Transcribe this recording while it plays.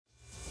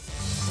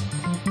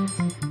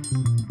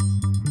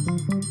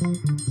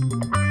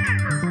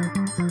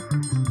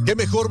Qué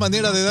mejor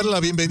manera de dar la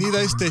bienvenida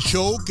a este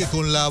show que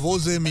con la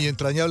voz de mi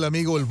entrañable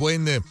amigo, el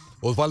buen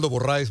Osvaldo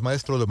Borraes,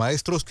 maestro de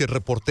maestros, que es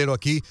reportero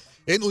aquí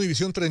en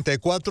Univision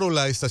 34,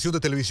 la estación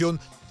de televisión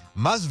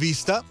más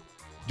vista,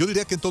 yo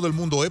diría que en todo el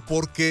mundo,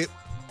 porque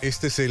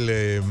este es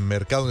el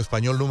mercado en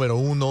español número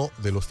 1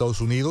 de los Estados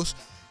Unidos.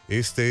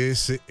 Este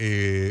es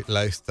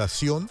la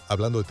estación,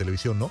 hablando de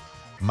televisión, ¿no?,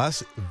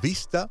 más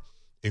vista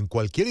en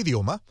cualquier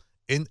idioma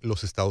en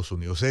los Estados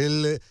Unidos.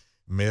 El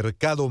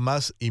mercado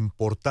más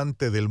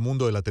importante del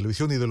mundo de la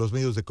televisión y de los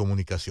medios de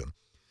comunicación.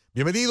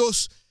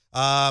 Bienvenidos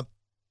a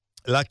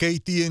la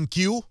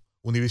KTNQ,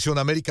 Univision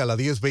América, la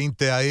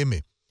 1020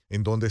 AM,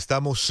 en donde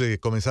estamos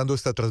comenzando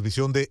esta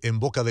transmisión de En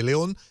Boca de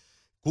León,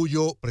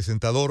 cuyo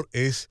presentador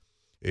es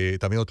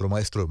también otro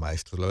maestro de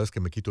maestros. La verdad es que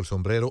me quito el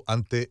sombrero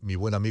ante mi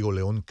buen amigo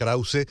León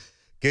Krause,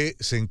 que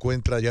se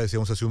encuentra, ya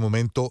decíamos hace un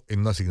momento,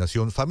 en una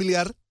asignación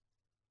familiar,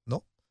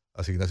 ¿no?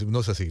 Asignación,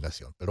 no es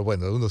asignación, pero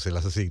bueno, uno se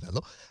las asigna,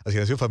 ¿no?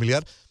 Asignación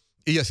familiar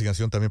y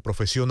asignación también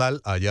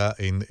profesional allá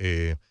en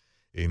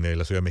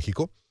la Ciudad de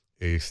México.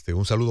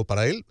 Un saludo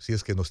para él, si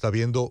es que nos está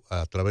viendo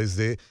a través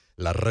de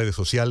las redes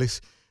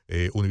sociales,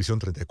 Univision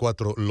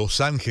 34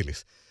 Los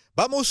Ángeles.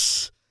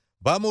 Vamos,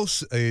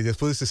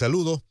 después de este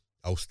saludo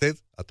a usted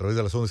a través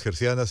de las ondas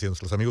hercianas y a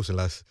nuestros amigos en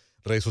las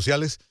redes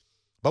sociales,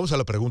 vamos a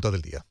la pregunta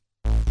del día.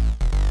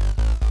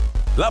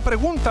 La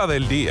pregunta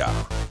del día.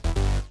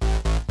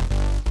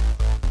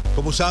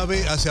 Como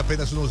sabe, hace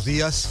apenas unos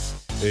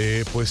días,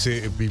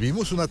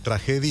 vivimos una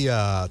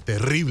tragedia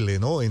terrible,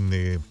 ¿no?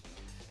 Aquí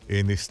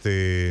en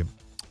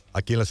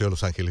la ciudad de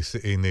Los Ángeles,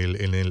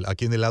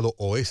 aquí en el lado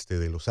oeste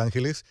de Los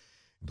Ángeles,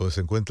 donde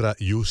se encuentra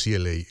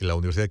UCLA, la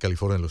Universidad de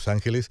California en Los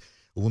Ángeles.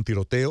 Hubo un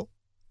tiroteo,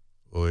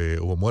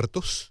 hubo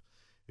muertos,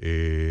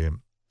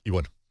 y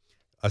bueno,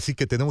 así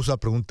que tenemos una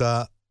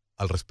pregunta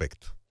al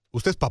respecto.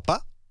 ¿Usted es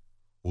papá?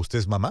 ¿Usted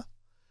es mamá?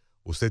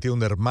 ¿Usted tiene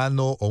un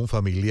hermano o un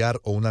familiar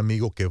o un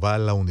amigo que va a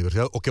la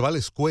universidad o que va a la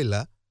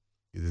escuela,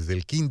 desde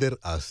el kinder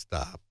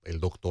hasta el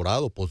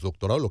doctorado,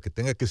 postdoctorado, lo que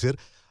tenga que ser,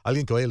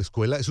 alguien que vaya a la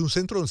escuela? Es un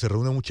centro donde se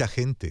reúne mucha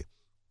gente.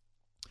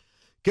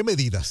 ¿Qué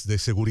medidas de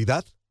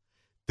seguridad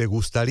te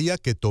gustaría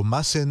que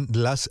tomasen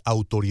las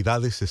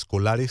autoridades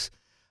escolares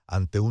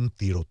ante un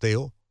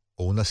tiroteo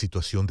o una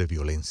situación de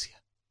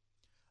violencia?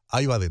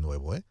 Ahí va de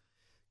nuevo, ¿eh?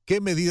 ¿Qué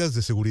medidas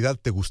de seguridad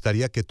te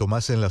gustaría que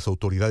tomasen las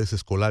autoridades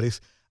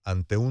escolares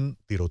ante un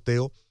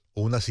tiroteo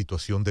o una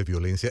situación de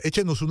violencia?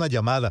 Échenos una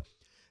llamada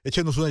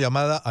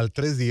al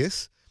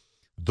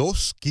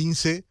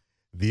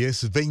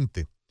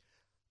 310-215-1020.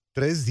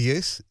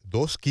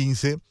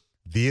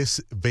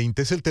 310-215-1020.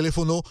 Es el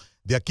teléfono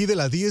de aquí de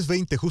la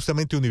 1020,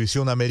 justamente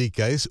Univision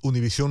América, es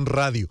Univision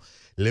Radio.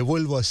 Le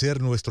vuelvo a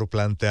hacer nuestro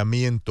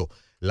planteamiento,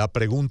 la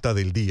pregunta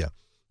del día.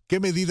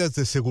 ¿Qué medidas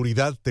de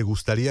seguridad te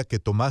gustaría que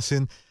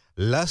tomasen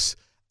las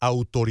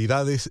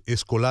autoridades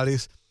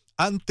escolares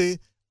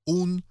ante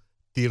un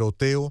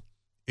tiroteo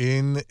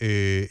en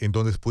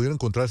donde pudiera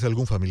encontrarse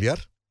algún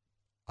familiar,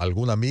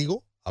 algún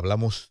amigo?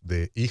 Hablamos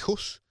de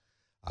hijos,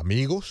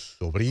 amigos,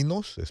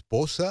 sobrinos,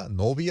 esposa,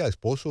 novia,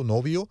 esposo,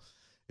 novio,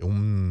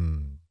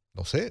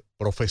 no sé,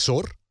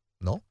 profesor,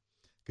 ¿no?,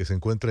 que se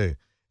encuentre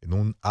en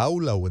un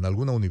aula o en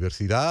alguna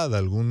universidad,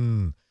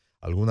 alguna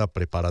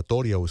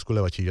preparatoria o escuela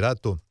de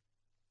bachillerato,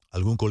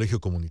 algún colegio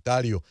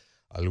comunitario,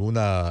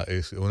 alguna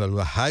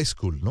high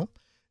school, ¿no?,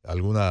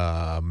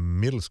 alguna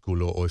middle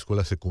school o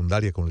escuela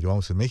secundaria, como lo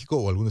llamamos en México,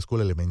 o alguna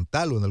escuela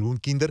elemental o en algún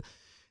kinder,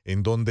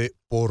 en donde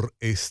por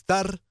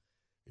estar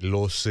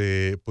los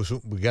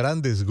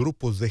grandes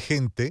grupos de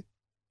gente,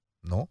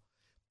 ¿no?,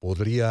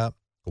 podría,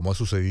 como ha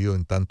sucedido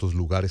en tantos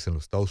lugares en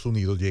los Estados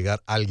Unidos,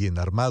 llegar alguien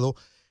armado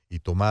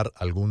y tomar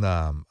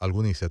alguna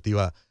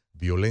iniciativa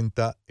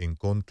violenta en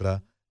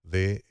contra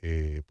de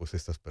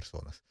estas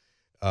personas.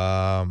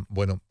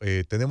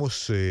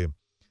 Tenemos...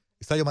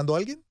 ¿Está llamando a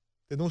alguien?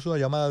 Tenemos una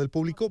llamada del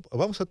público.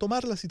 Vamos a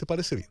tomarla, si te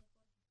parece bien.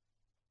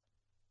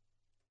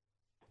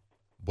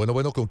 Bueno,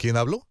 ¿con quién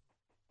hablo?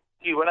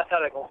 Sí, buenas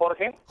tardes, con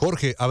Jorge.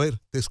 Jorge, a ver,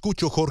 te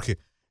escucho, Jorge.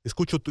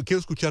 Quiero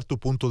escuchar tu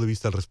punto de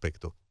vista al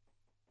respecto.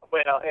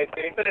 Bueno, es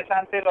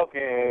interesante lo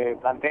que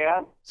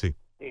planteas. Sí.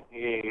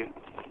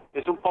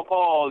 Es un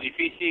poco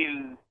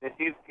difícil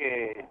decir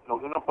que lo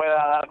que uno pueda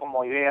dar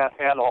como idea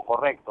sea lo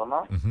correcto,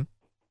 ¿no? Uh-huh.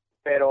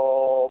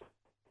 Pero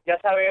ya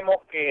sabemos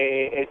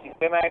que el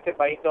sistema de este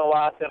país no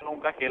va a hacer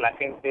nunca que la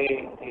gente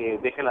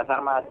deje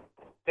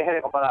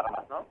de comprar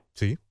armas, ¿no?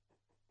 Sí.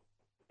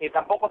 Y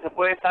tampoco se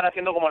puede estar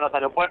haciendo como en los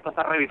aeropuertos,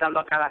 estar revisando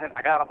a cada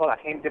rato a la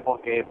gente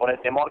por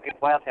el temor que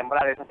pueda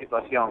sembrar esa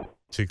situación.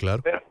 Sí,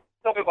 claro. Pero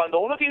creo que cuando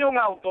uno tiene un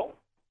auto,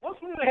 ¿no?,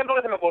 es un ejemplo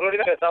que se me ocurrió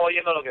ahorita que estaba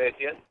oyendo lo que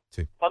decías.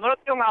 Sí. Cuando uno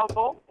tiene un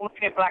auto, uno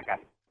tiene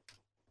placas.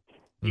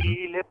 Uh-huh.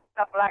 Y le da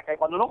la placa. Y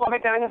cuando uno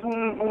comete a veces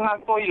un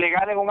acto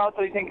ilegal en un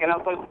auto, dicen que el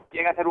auto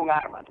llega a ser un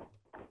arma,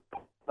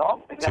 ¿no?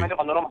 Especialmente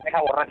cuando uno maneja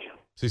borracho.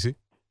 Sí, sí.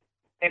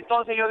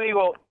 Entonces yo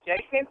digo, si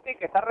hay gente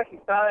que está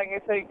registrada en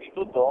ese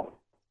instituto,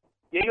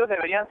 y ellos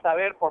deberían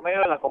saber por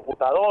medio de la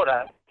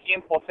computadora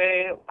quién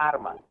posee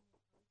armas.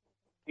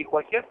 Y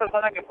cualquier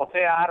persona que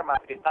posea armas,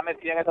 que está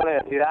metida en esa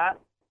universidad,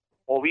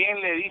 o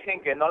bien le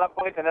dicen que no la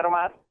puede tener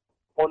más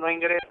o no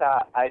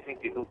ingresa a ese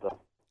instituto.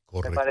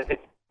 Correcto.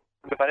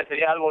 Me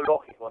parecería algo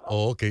lógico, ¿no?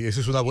 Ok, esa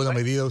es una buena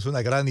medida, es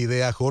una gran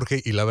idea,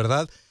 Jorge, y la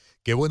verdad,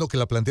 qué bueno que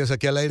la planteas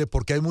aquí al aire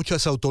porque hay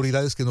muchas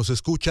autoridades que nos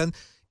escuchan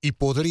y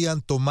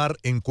podrían tomar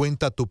en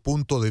cuenta tu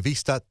punto de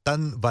vista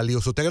tan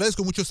valioso. Te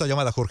agradezco mucho esta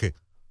llamada, Jorge.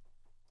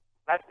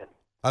 Gracias.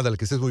 Ándale,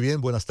 que estés muy bien,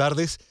 buenas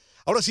tardes.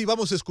 Ahora sí,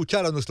 vamos a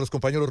escuchar a nuestros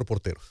compañeros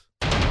reporteros.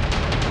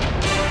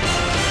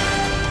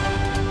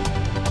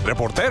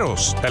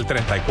 Reporteros del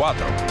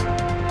 34.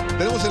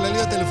 Tenemos en la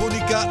línea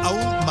telefónica a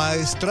un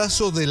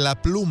maestrazo de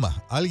la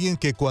pluma, alguien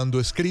que cuando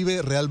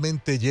escribe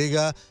realmente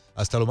llega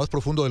hasta lo más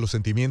profundo de los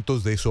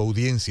sentimientos de su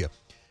audiencia.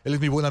 Él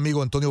es mi buen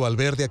amigo Antonio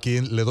Valverde, a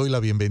quien le doy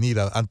la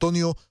bienvenida.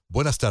 Antonio,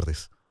 buenas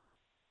tardes.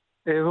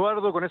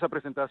 Eduardo, con esa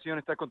presentación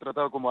está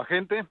contratado como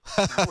agente.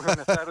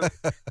 Buenas tardes.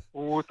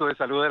 Un gusto de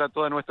saludar a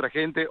toda nuestra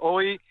gente.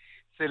 Hoy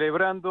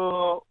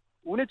celebrando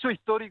un hecho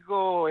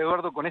histórico,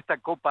 Eduardo, con esta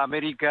Copa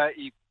América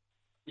y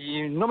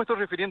no me estoy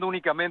refiriendo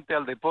únicamente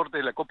al deporte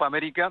de la Copa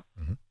América,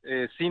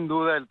 sin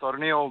duda el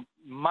torneo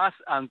más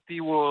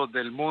antiguo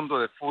del mundo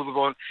de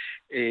fútbol,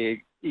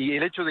 y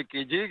el hecho de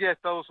que llegue a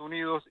Estados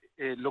Unidos,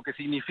 lo que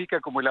significa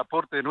como el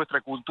aporte de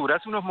nuestra cultura.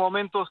 Hace unos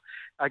momentos,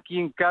 aquí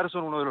en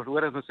Carson, uno de los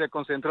lugares donde se ha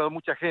concentrado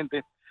mucha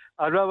gente,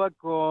 hablaba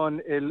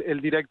con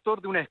el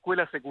director de una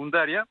escuela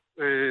secundaria,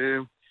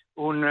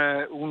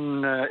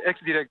 un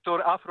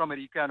exdirector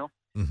afroamericano,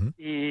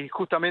 y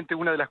justamente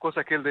una de las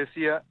cosas que él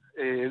decía,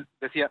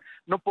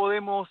 no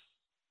podemos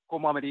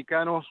como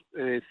americanos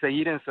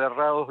seguir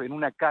encerrados en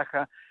una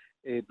caja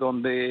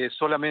donde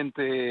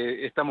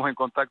solamente estamos en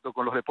contacto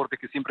con los deportes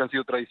que siempre han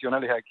sido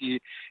tradicionales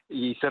aquí,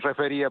 y se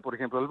refería, por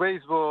ejemplo, al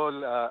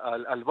béisbol,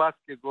 al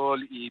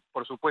básquetbol y,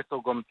 por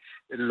supuesto, con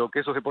lo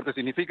que esos deportes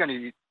significan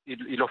y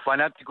los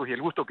fanáticos y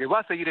el gusto que va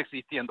a seguir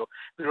existiendo.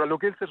 Pero a lo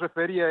que él se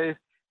refería es,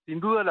 sin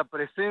duda, la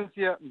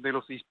presencia de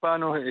los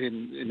hispanos,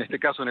 en este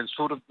caso en el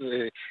sur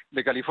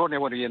de California,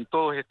 bueno, y en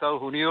todos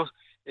Estados Unidos,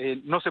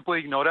 no se puede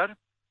ignorar,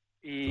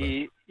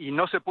 y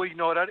no se puede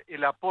ignorar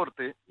el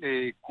aporte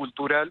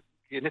cultural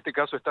que en este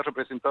caso está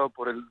representado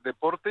por el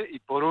deporte y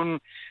por un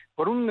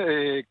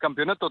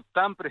campeonato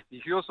tan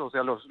prestigioso, o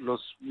sea,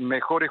 los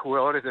mejores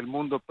jugadores del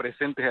mundo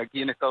presentes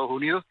aquí en Estados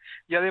Unidos,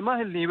 y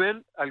además el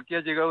nivel al que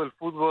ha llegado el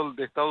fútbol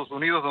de Estados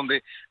Unidos,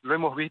 donde lo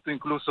hemos visto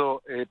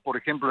incluso, por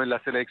ejemplo, en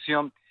la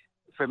selección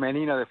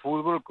femenina de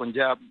fútbol, con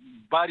ya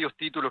varios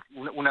títulos,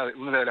 una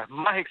de las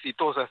más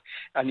exitosas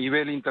a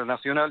nivel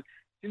internacional,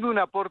 siendo un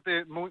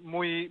aporte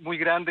muy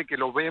grande que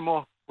lo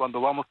vemos cuando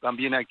vamos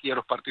también aquí a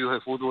los partidos de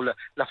fútbol,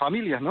 las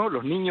familias, ¿no?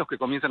 Los niños que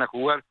comienzan a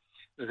jugar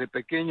desde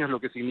pequeños, lo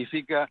que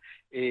significa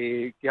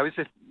que a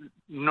veces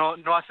no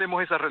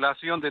hacemos esa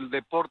relación del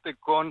deporte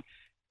con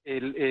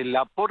el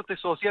aporte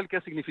social que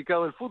ha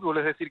significado el fútbol,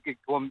 es decir, que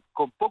con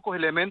pocos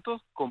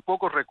elementos, con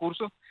pocos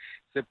recursos,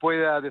 se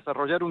pueda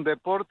desarrollar un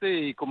deporte,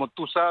 y como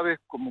tú sabes,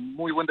 como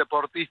muy buen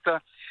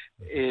deportista,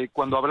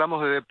 cuando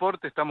hablamos de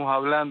deporte estamos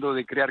hablando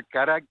de crear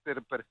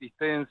carácter,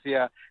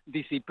 persistencia,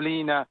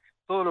 disciplina,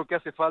 todo lo que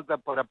hace falta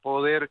para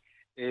poder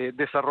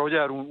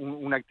desarrollar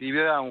una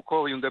actividad, un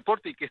hobby, un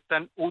deporte, y que es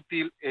tan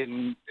útil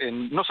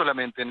no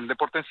solamente en el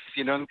deporte en sí,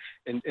 sino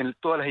en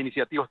todas las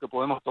iniciativas que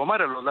podemos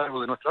tomar a lo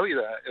largo de nuestra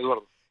vida,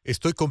 Eduardo.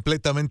 Estoy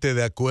completamente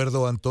de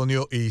acuerdo,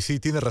 Antonio, y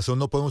sí, tienes razón,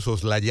 no podemos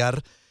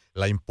soslayar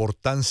la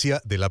importancia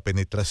de la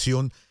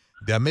penetración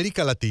de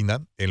América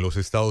Latina en los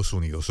Estados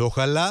Unidos.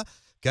 Ojalá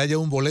que haya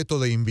un boleto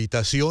de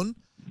invitación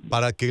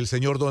para que el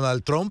señor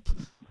Donald Trump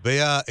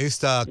vea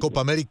esta Copa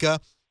América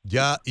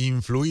ya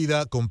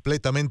influida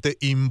completamente,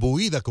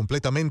 imbuida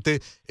completamente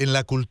en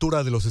la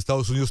cultura de los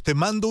Estados Unidos. Te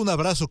mando un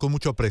abrazo con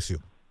mucho aprecio.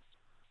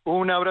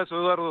 Un abrazo,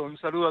 Eduardo, un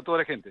saludo a toda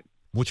la gente.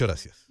 Muchas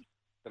gracias.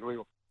 Hasta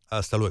luego.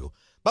 Hasta luego.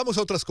 Vamos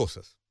a otras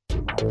cosas.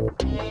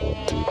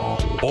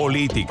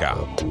 Política.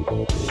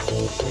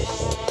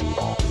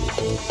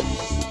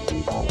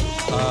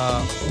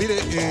 Mire,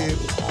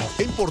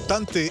 qué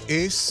importante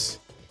es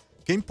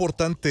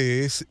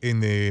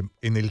en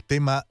el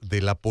tema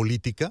de la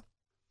política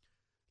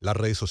las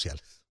redes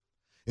sociales.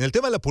 En el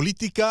tema de la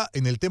política,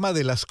 en el tema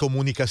de las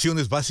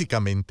comunicaciones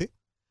básicamente,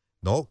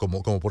 ¿no?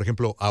 Como por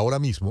ejemplo ahora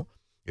mismo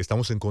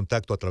estamos en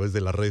contacto a través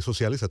de las redes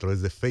sociales, a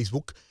través de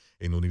Facebook,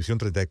 en Univision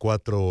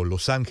 34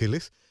 Los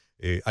Ángeles.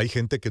 Hay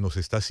gente que nos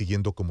está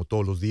siguiendo como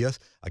todos los días,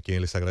 a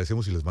quienes les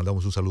agradecemos y les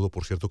mandamos un saludo,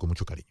 por cierto, con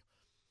mucho cariño.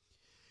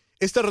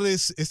 Estas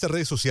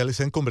redes sociales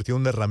se han convertido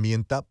en una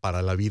herramienta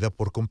para la vida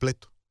por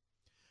completo.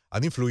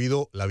 Han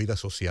influido la vida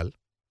social,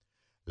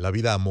 la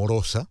vida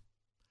amorosa,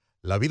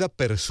 la vida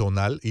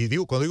personal, y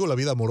cuando digo la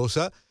vida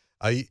amorosa,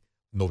 hay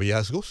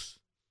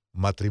noviazgos,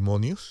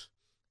 matrimonios,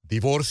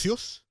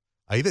 divorcios,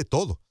 hay de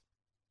todo,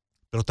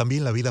 pero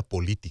también la vida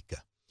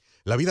política.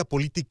 La vida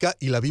política,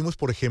 y la vimos,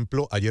 por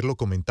ejemplo, ayer lo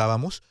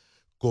comentábamos,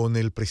 con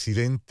el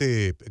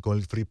presidente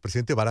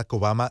Barack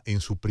Obama en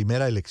su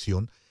primera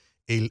elección.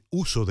 El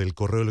uso del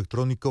correo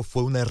electrónico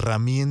fue una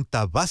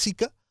herramienta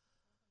básica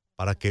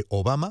para que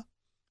Obama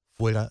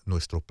fuera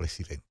nuestro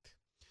presidente.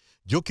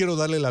 Yo quiero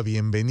darle la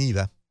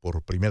bienvenida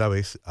por primera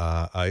vez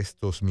a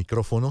estos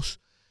micrófonos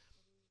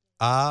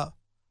a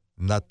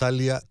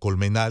Natalia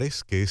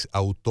Colmenares, que es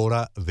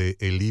autora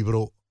del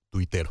libro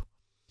Tuitero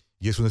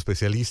y es una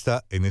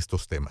especialista en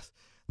estos temas.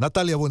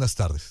 Natalia, buenas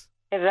tardes.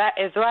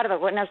 Eduardo,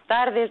 buenas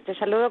tardes. Te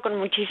saludo con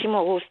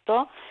muchísimo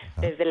gusto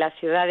desde la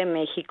Ciudad de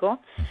México,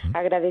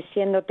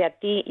 agradeciéndote a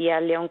ti y a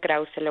León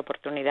Krause la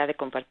oportunidad de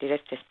compartir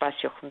este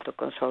espacio junto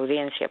con su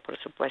audiencia, por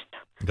supuesto.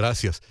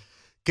 Gracias.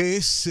 ¿Qué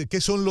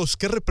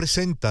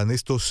representan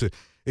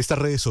estas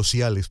redes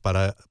sociales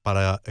para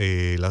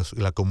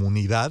la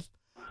comunidad,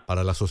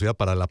 para la sociedad,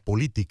 para la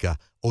política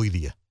hoy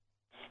día?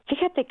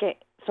 Fíjate que,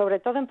 sobre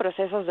todo en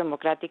procesos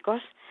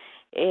democráticos,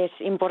 es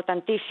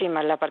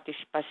importantísima la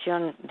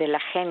participación de la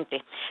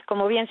gente.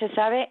 Como bien se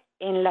sabe,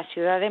 en la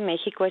Ciudad de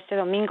México este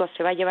domingo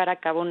se va a llevar a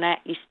cabo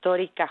una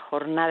histórica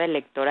jornada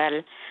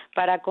electoral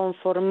para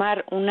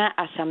conformar una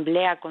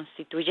asamblea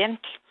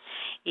constituyente.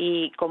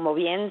 Y como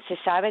bien se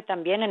sabe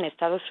también en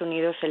Estados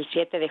Unidos el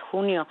 7 de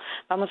junio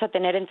vamos a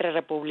tener entre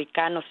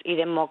republicanos y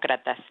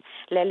demócratas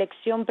la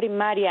elección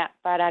primaria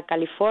para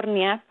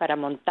California, para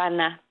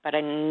Montana,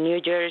 para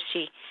New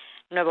Jersey,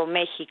 Nuevo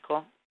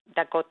México,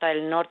 Dakota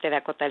del Norte,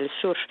 Dakota del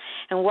Sur.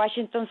 En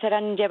Washington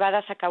serán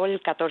llevadas a cabo el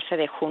 14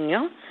 de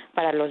junio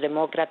para los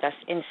demócratas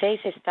en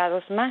 6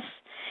 estados más.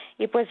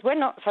 Y pues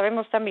bueno,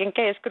 sabemos también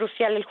que es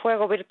crucial el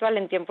juego virtual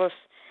en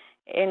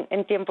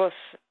tiempos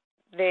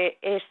de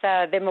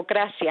esta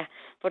democracia,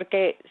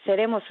 porque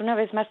seremos una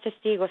vez más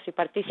testigos y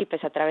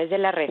partícipes a través de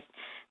la red,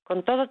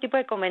 con todo tipo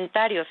de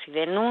comentarios y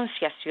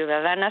denuncias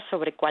ciudadanas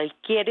sobre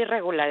cualquier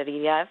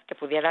irregularidad que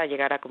pudiera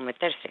llegar a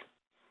cometerse.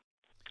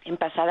 En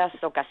pasadas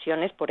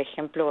ocasiones, por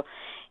ejemplo,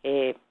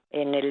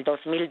 en el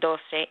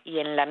 2012 y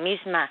en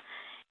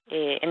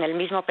el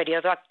mismo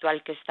periodo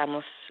actual que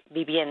estamos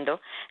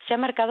viviendo, se ha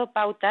marcado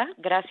pauta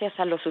gracias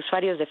a los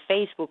usuarios de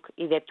Facebook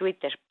y de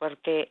Twitter,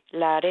 porque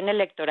la arena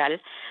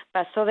electoral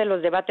pasó de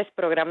los debates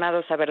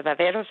programados a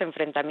verdaderos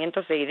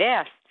enfrentamientos de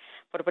ideas.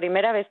 Por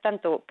primera vez,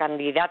 tanto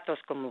candidatos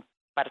como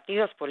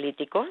partidos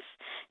políticos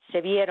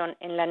se vieron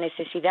en la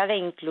necesidad de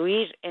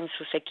incluir en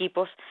sus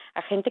equipos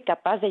a gente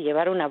capaz de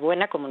llevar una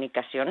buena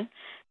comunicación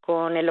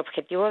con el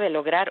objetivo de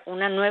lograr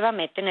una nueva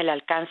meta en el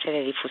alcance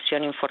de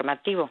difusión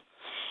informativo.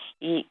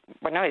 Y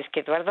bueno, es que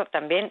Eduardo,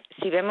 también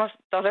si vemos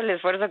todo el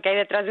esfuerzo que hay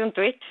detrás de un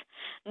tuit,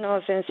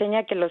 nos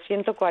enseña que los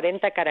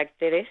 140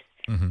 caracteres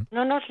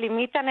no nos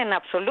limitan en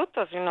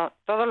absoluto, sino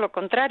todo lo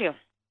contrario.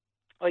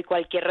 Hoy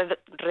cualquier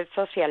red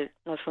social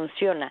nos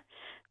funciona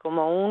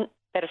como un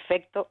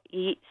perfecto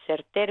y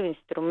certero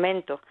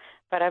instrumento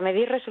para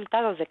medir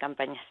resultados de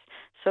campañas.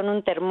 Son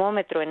un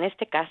termómetro, en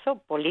este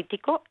caso,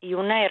 político y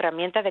una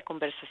herramienta de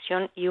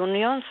conversación y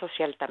unión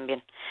social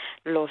también.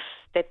 Los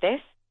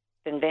TTs,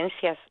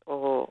 tendencias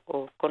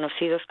o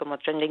conocidos como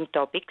trending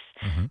topics,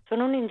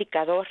 son un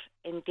indicador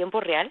en tiempo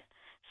real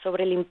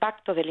sobre el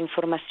impacto de la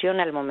información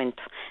al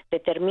momento.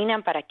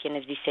 Determinan para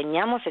quienes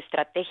diseñamos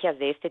estrategias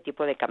de este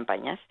tipo de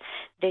campañas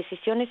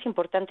decisiones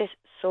importantes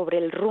sobre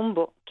el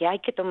rumbo que hay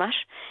que tomar,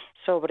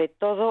 sobre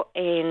todo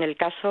en el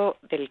caso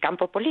del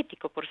campo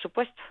político, por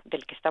supuesto,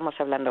 del que estamos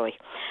hablando hoy.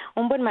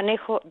 Un buen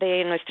manejo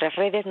de nuestras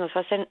redes nos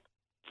hacen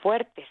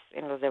fuertes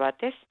en los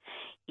debates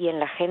y en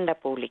la agenda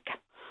pública.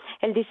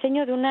 El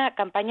diseño de una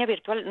campaña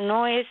virtual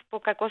no es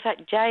poca cosa,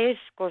 ya es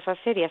cosa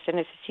seria, se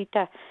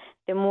necesita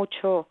de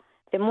mucho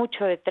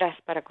detrás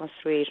para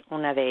construir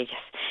una de ellas.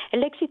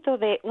 El éxito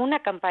de una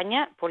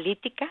campaña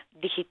política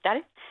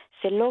digital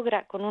se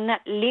logra con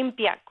una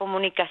limpia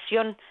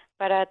comunicación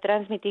para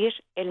transmitir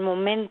el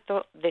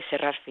momento de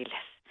cerrar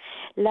filas.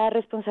 La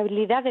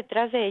responsabilidad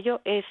detrás de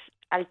ello es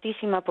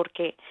altísima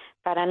porque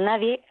para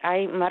nadie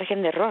hay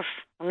margen de error.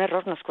 Un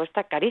error nos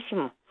cuesta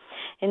carísimo.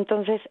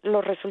 Entonces,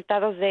 los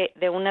resultados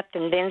de una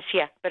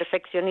tendencia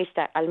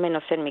perfeccionista, al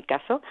menos en mi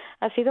caso,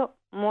 ha sido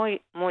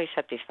muy, muy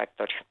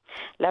satisfactorio.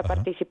 La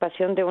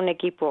participación de un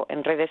equipo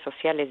en redes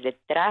sociales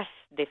detrás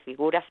de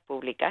figuras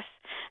públicas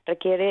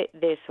requiere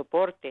de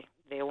soporte,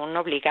 de un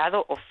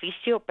obligado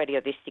oficio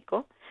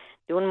periodístico,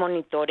 de un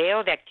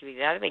monitoreo de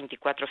actividad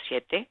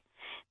 24/7,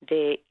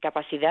 de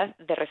capacidad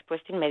de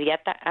respuesta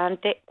inmediata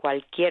ante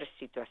cualquier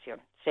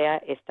situación, sea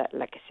esta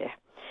la que sea.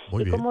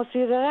 Muy bien. Como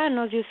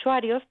ciudadanos y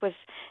usuarios, pues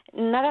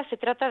nada se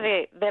trata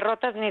de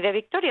derrotas ni de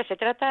victorias, se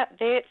trata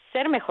de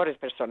ser mejores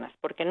personas,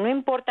 porque no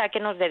importa a qué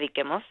nos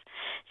dediquemos,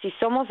 si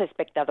somos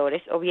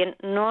espectadores o bien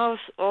nos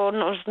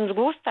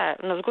gusta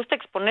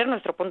exponer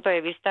nuestro punto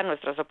de vista,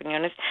 nuestras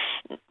opiniones,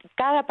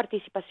 cada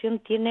participación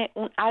tiene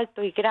un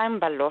alto y gran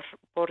valor,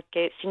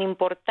 porque sin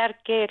importar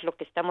qué es lo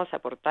que estamos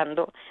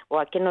aportando o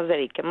a qué nos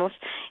dediquemos,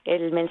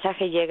 el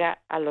mensaje llega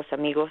a los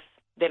amigos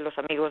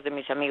de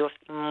mis amigos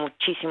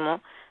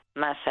muchísimo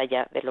más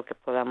allá de lo que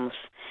podamos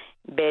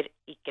ver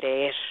y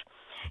creer.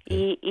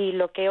 Y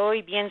lo que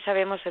hoy bien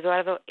sabemos,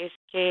 Eduardo, es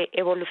que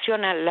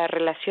evoluciona la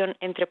relación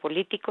entre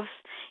políticos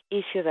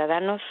y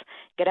ciudadanos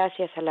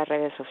gracias a las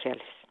redes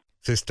sociales.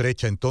 Se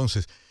estrecha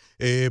entonces.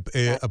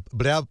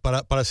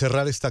 Para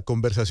cerrar esta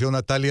conversación,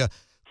 Natalia,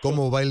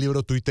 ¿cómo va el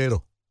libro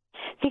Tuitero?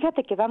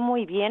 Fíjate que va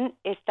muy bien,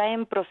 está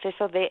en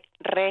proceso de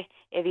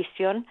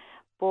reedición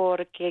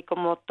porque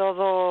como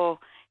todo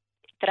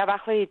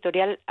trabajo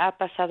editorial ha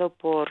pasado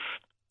por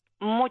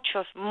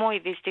muchos, muy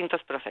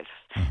distintos procesos.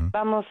 Ujú.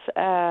 Vamos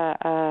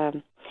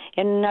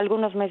en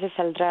algunos meses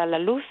saldrá a la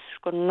luz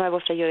con un nuevo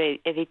sello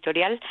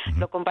editorial. Ujú.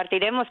 Lo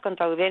compartiremos con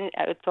tu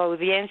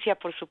audiencia,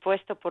 por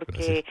supuesto,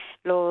 porque Gracias.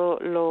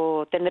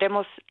 lo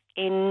tendremos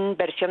en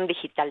versión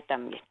digital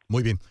también.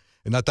 Muy bien.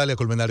 Natalia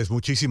Colmenares,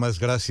 muchísimas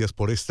gracias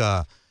por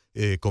esta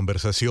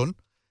conversación.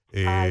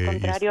 Al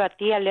contrario, a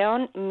ti, a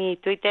León, mi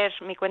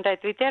cuenta de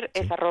Twitter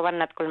Sí. es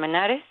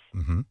 @natcolmenares.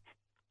 Ujú.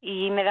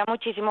 Y me da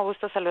muchísimo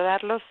gusto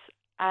saludarlos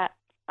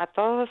a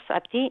todos,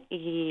 a ti,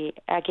 y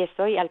aquí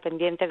estoy al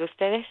pendiente de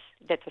ustedes,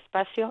 de tu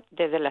espacio,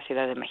 desde la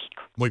Ciudad de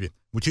México. Muy bien.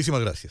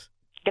 Muchísimas gracias.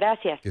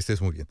 Gracias. Que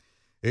estés muy bien.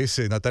 Es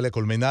Natalia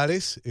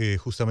Colmenares,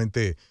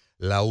 justamente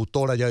la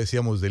autora, ya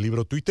decíamos, del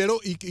libro Tuitero,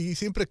 y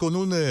siempre con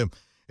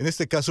en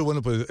este caso,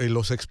 bueno, pues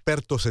los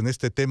expertos en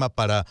este tema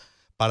para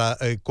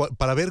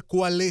ver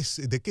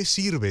de qué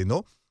sirve,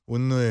 ¿no?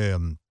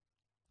 Un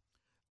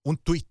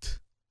tweet,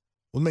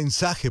 un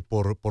mensaje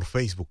por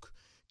Facebook.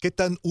 ¿Qué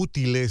tan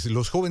útil es?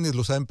 Los jóvenes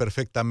lo saben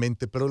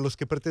perfectamente, pero los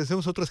que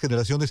pertenecemos a otras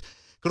generaciones,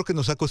 creo que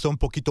nos ha costado un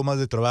poquito más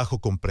de trabajo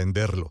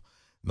comprenderlo,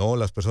 ¿no?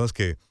 Las personas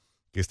que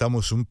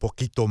estamos un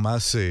poquito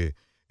más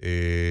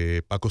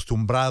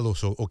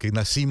acostumbrados o que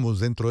nacimos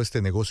dentro de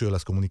este negocio de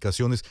las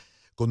comunicaciones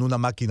con una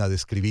máquina de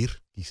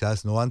escribir,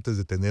 quizás, ¿no? Antes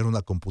de tener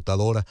una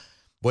computadora.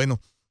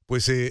 Bueno,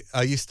 pues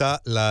ahí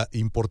está la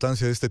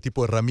importancia de este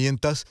tipo de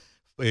herramientas,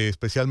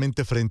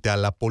 especialmente frente a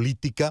la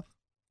política,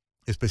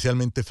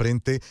 especialmente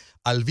frente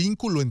al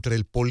vínculo entre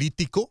el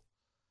político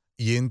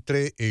y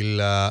entre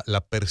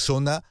la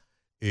persona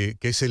que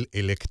es el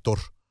elector.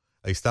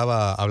 Ahí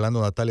estaba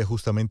hablando Natalia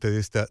justamente de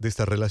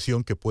esta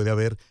relación que puede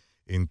haber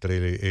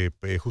entre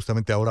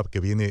justamente ahora que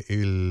viene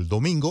el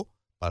domingo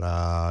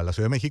para la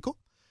Ciudad de México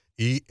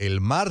y el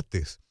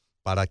martes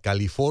para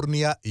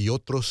California y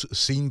otros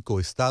 5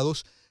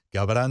 estados que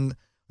habrán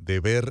de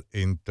ver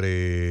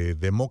entre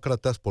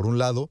demócratas por un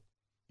lado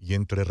y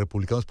entre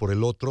republicanos por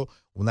el otro,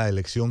 una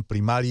elección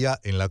primaria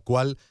en la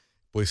cual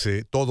pues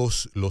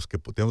todos los que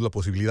tenemos la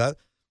posibilidad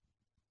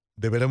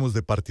deberemos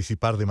de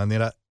participar de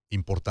manera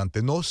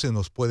importante. No se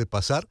nos puede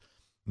pasar,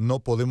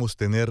 no podemos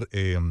tener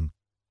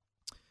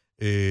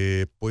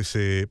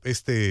este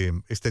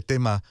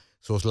tema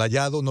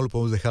soslayado, no lo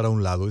podemos dejar a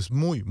un lado. Es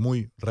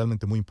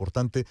realmente muy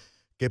importante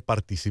que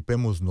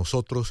participemos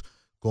nosotros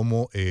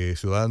como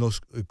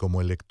ciudadanos, como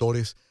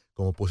electores,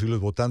 como posibles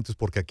votantes,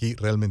 porque aquí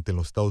realmente en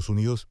los Estados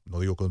Unidos, no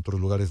digo que en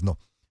otros lugares no,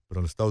 pero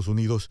en los Estados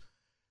Unidos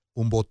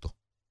un voto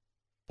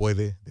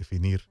puede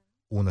definir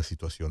una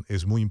situación.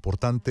 Es muy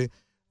importante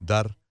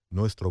dar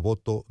nuestro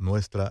voto,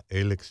 nuestra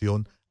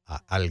elección a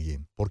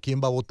alguien. ¿Por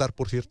quién va a votar,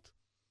 por cierto?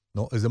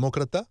 ¿No? ¿Es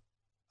demócrata?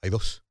 Hay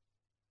dos,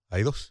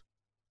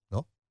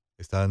 ¿no?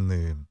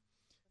 Están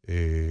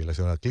la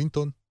señora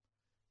Clinton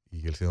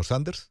y el señor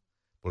Sanders.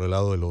 Por el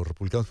lado de los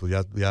republicanos, pues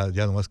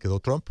ya nomás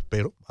quedó Trump,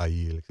 pero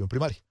hay elección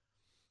primaria.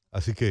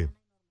 Así que,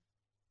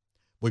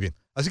 muy bien.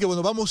 Así que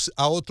bueno, vamos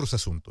a otros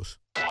asuntos.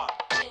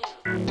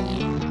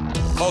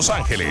 Los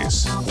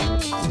Ángeles.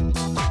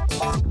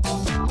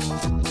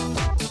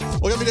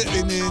 Oiga, mire,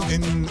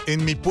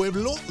 en mi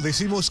pueblo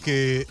decimos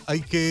que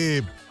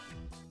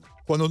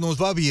cuando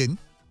nos va bien,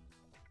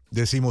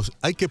 decimos,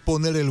 hay que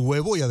poner el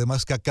huevo y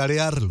además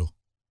cacarearlo,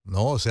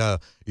 ¿no? O sea,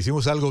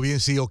 hicimos algo bien,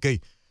 sí, ok,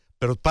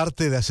 pero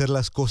parte de hacer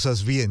las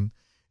cosas bien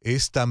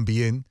es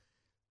también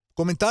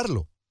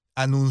comentarlo,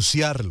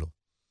 anunciarlo.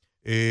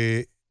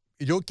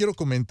 Yo quiero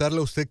comentarle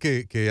a usted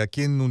que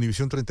aquí en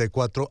Univision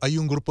 34 hay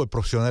un grupo de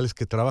profesionales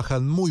que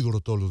trabajan muy duro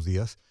todos los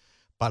días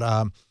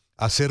para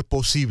hacer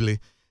posible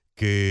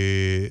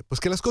que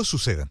las cosas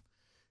sucedan,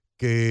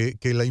 que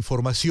la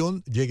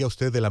información llegue a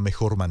usted de la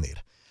mejor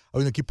manera.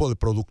 Hay un equipo de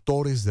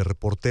productores, de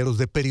reporteros,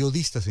 de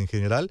periodistas en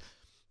general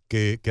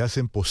que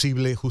hacen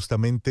posible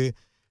justamente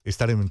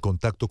estar en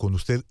contacto con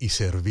usted y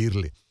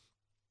servirle.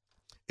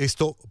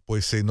 Esto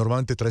pues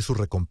normalmente trae sus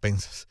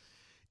recompensas.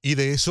 Y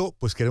de eso,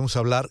 pues queremos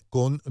hablar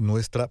con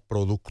nuestra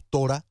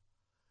productora,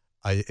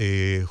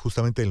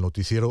 justamente el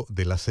noticiero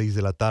de las 6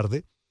 de la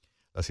tarde,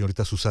 la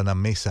señorita Susana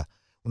Mesa,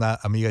 una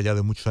amiga ya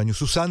de muchos años.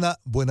 Susana,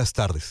 buenas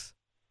tardes.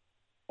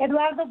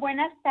 Eduardo,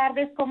 buenas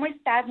tardes. ¿Cómo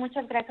estás?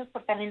 Muchas gracias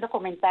por tan lindo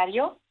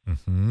comentario.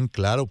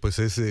 Claro, pues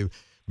es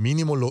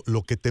mínimo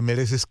lo que te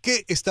mereces.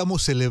 ¿Qué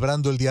estamos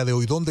celebrando el día de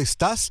hoy? ¿Dónde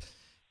estás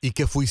y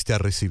qué fuiste a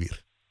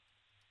recibir?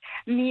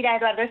 Mira,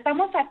 Eduardo,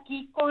 estamos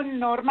aquí con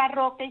Norma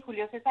Roca y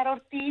Julio César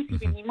Ortiz y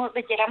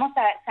llegamos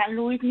a San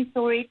Luis,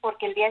 Missouri,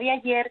 porque el día de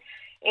ayer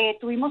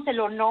tuvimos el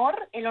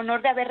honor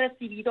de haber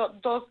recibido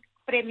 2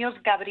 premios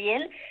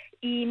Gabriel.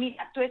 Y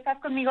mira, tú estás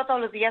conmigo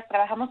todos los días,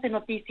 trabajamos en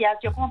noticias.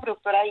 Yo como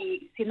productora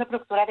y siendo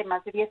productora de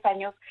más de 10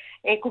 años,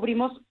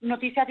 cubrimos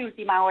noticias de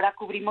última hora,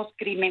 cubrimos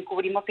crimen,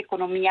 cubrimos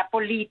economía,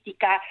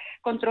 política,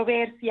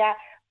 controversia.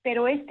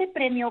 Pero este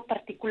premio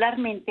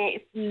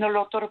particularmente nos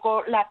lo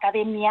otorgó la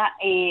Academia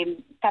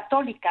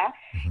católica,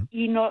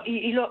 y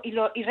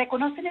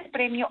reconocen el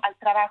premio al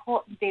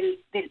trabajo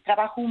del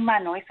trabajo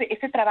humano,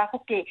 ese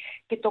trabajo que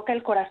toca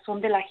el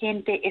corazón de la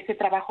gente, ese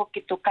trabajo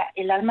que toca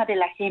el alma de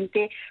la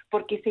gente,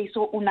 porque se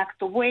hizo un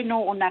acto bueno,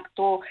 un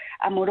acto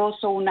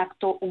amoroso, un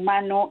acto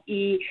humano.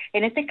 Y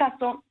en este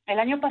caso, el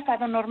año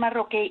pasado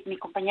mi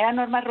compañera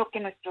Norma Roque,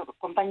 nuestro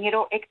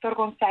compañero Héctor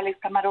González,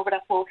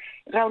 camarógrafo,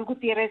 Raúl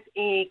Gutiérrez,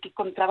 que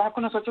trabaja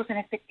con nosotros en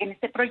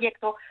este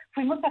proyecto,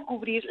 fuimos a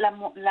cubrir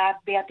la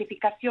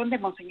beatificación de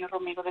Monseñor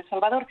Romero de El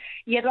Salvador.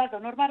 Y Eduardo,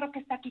 Norma Roque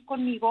está aquí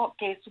conmigo,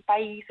 que es su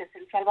país, es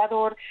El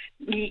Salvador,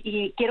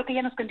 y quiero que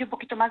ella nos cuente un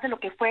poquito más de lo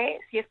que fue,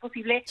 si es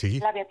posible,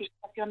 la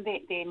beatificación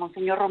de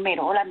Monseñor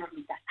Romero. Hola,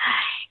 Normita.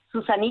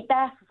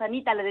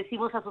 Susanita, le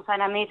decimos a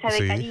Susana Mesa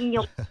de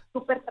cariño,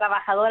 súper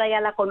trabajadora, ya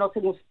la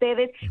conocen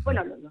ustedes.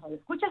 Bueno, los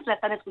escuchas la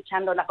están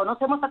escuchando, la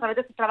conocemos a través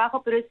de su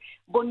trabajo, pero es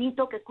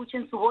bonito que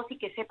escuchen su voz y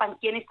que sepan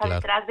quién está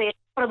detrás de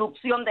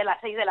producción de las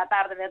 6 de la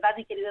tarde, ¿verdad,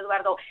 mi querido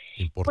Eduardo?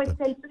 Pues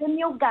el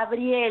premio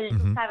Gabriel,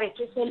 tú sabes,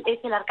 es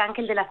el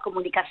arcángel de las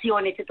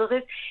comunicaciones.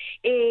 Entonces,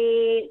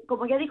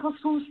 como ya dijo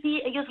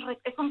Susi,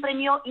 es un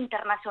premio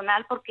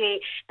internacional porque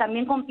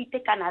también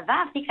compite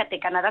Canadá. Fíjate,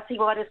 Canadá se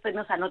llevó varios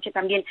premios anoche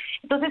también.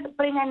 Entonces,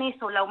 premian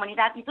eso, la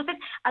humanidad. Entonces,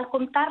 al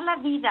contar la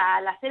vida,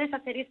 al hacer esa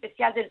serie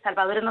especial del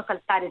Salvador en los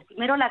altares,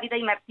 primero la vida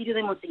y martirio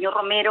de Monseñor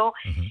Romero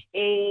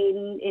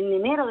en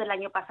enero del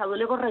año pasado,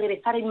 luego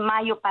regresar en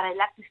mayo para el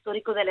acto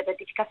histórico de la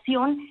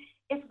beatificación,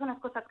 esas son las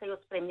cosas que ellos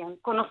premian.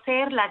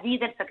 Conocer la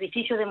vida, el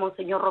sacrificio de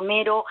Monseñor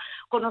Romero,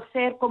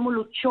 conocer cómo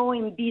luchó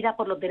en vida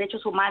por los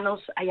derechos humanos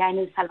allá en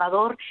El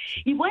Salvador.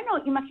 Y bueno,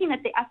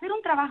 imagínate, hacer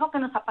un trabajo que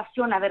nos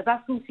apasiona,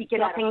 ¿verdad, Susi? Que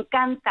nos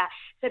encanta,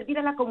 servir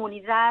a la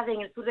comunidad en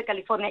el sur de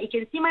California y que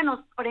encima nos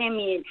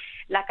premien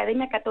la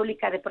Academia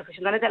Católica de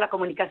Profesionales de la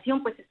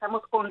Comunicación, pues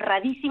estamos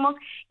honradísimos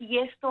y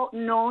esto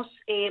nos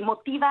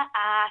motiva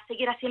a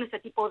seguir haciendo este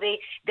tipo de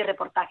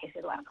reportajes,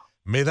 Eduardo.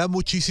 Me da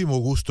muchísimo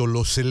gusto,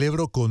 lo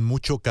celebro con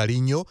mucho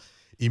cariño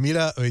y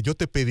mira, yo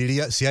te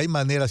pediría, si hay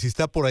manera, si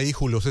está por ahí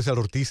Julio César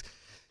Ortiz,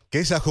 que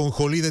es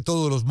ajonjolí de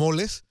todos los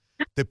moles,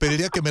 te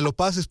pediría que me lo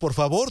pases por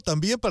favor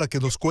también para que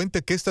nos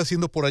cuente qué está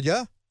haciendo por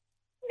allá.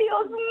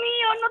 Dios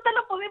mío, no te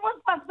lo podemos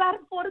pasar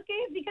porque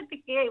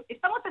fíjate que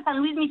estamos en San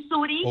Luis,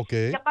 Missouri,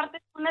 y aparte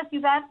es una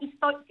ciudad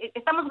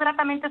estamos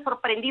gratamente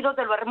sorprendidos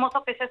de lo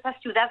hermoso que es esa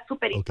ciudad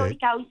súper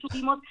histórica. Hoy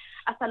subimos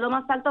hasta lo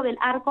más alto del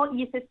arco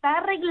y se está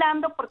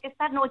arreglando porque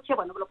esta noche,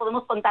 bueno, lo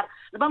podemos contar,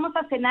 nos vamos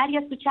a cenar y a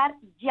escuchar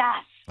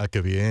jazz. Ah,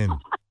 qué bien.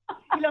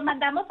 Y lo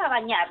mandamos a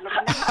bañar.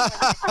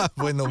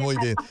 Bueno, muy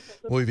bien,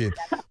 muy bien.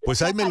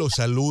 Pues ahí me lo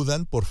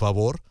saludan, por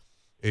favor.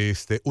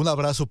 Un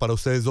abrazo para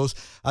ustedes dos.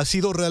 Ha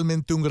sido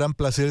realmente un gran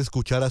placer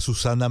escuchar a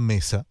Susana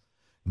Mesa,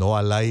 no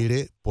al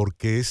aire,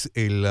 porque es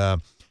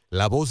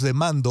la voz de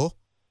mando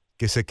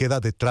que se queda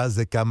detrás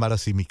de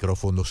cámaras y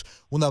micrófonos.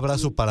 Un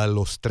abrazo para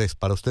los tres,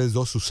 para ustedes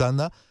dos,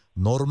 Susana,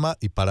 Norma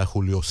y para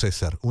Julio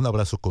César. Un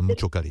abrazo con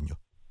mucho cariño.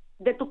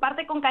 De tu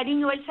parte, con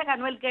cariño, él se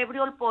ganó el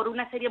Gabriel por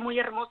una serie muy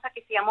hermosa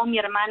que se llamó Mi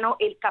Hermano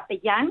el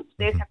Capellán.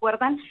 ¿Ustedes se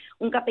acuerdan?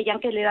 Un capellán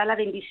que le da la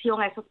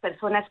bendición a esas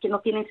personas que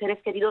no tienen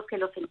seres queridos, que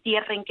los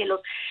entierren, que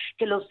los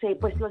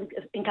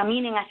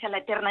encaminen hacia la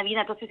eterna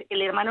vida. Entonces,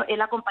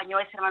 él acompañó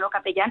a ese hermano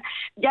capellán.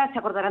 Ya se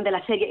acordarán de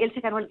la serie. Él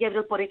se ganó el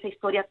Gabriel por esa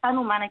historia tan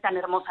humana y tan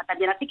hermosa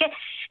también. Así que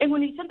en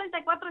Univision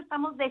 34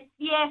 estamos de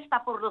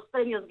fiesta por los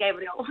premios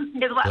Gabriel.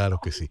 Eduardo. Claro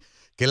que sí.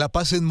 Que la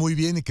pasen muy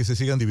bien y que se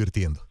sigan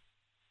divirtiendo.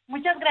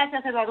 Muchas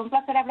gracias, Eduardo. Un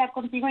placer hablar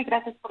contigo y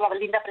gracias por la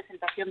linda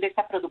presentación de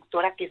esta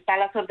productora que está a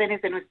las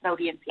órdenes de nuestra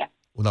audiencia.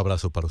 Un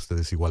abrazo para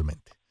ustedes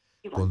igualmente.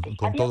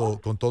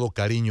 Con todo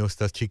cariño,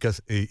 estas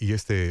chicas y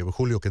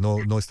Julio que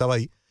no estaba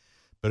ahí,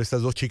 pero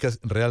estas dos chicas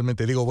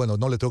realmente digo, bueno,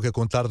 no le tengo que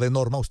contar de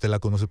Norma, usted la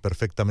conoce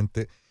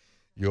perfectamente.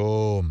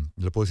 Yo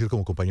le puedo decir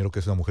como compañero que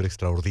es una mujer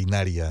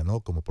extraordinaria, ¿no?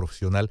 Como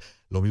profesional,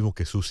 lo mismo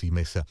que Susi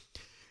Mesa.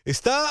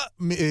 Está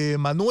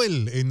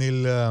Manuel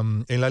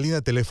en la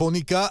línea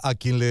telefónica a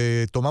quien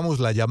le tomamos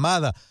la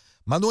llamada.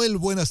 Manuel,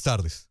 buenas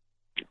tardes.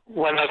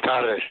 Buenas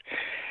tardes.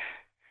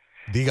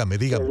 Dígame.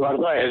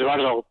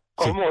 Eduardo,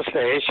 ¿cómo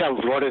se echan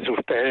flores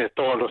ustedes,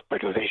 todos los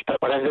periodistas?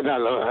 Parecen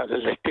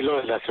al estilo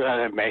de la Ciudad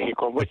de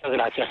México. Muchas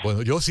gracias.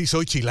 Bueno, yo sí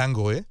soy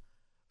chilango, ¿eh?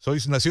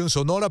 Nací en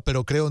Sonora,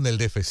 pero creo en el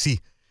DF.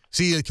 Sí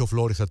he hecho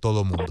flores a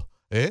todo mundo,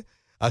 ¿eh?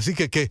 Así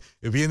que, ¿qué?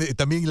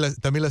 ¿También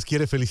las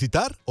quiere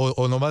felicitar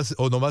o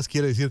nomás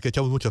quiere decir que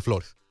echamos muchas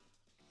flores?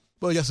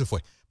 Bueno, ya se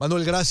fue.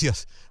 Manuel,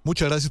 gracias.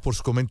 Muchas gracias por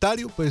su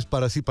comentario. Pues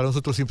para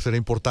nosotros siempre será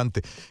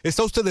importante.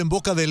 Está usted en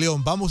Boca de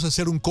León. Vamos a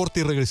hacer un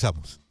corte y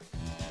regresamos.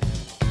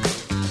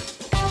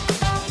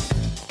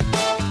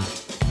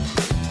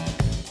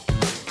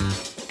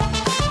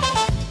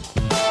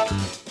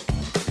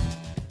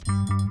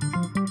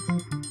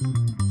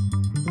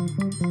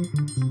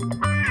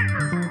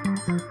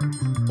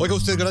 Oiga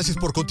usted, gracias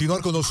por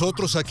continuar con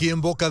nosotros aquí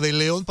en Boca de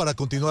León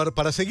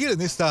para seguir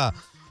en esta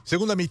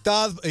segunda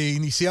mitad.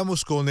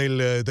 Iniciamos con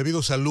el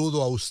debido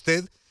saludo a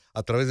usted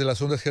a través de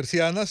las ondas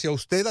hercianas y a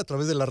usted a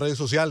través de las redes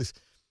sociales.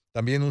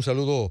 También un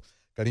saludo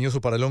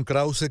cariñoso para León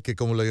Krause, que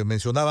como le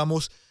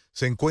mencionábamos,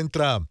 se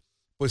encuentra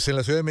pues en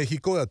la Ciudad de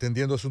México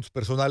atendiendo asuntos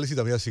personales y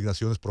también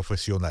asignaciones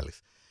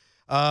profesionales.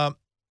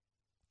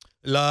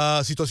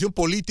 La situación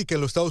política en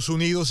los Estados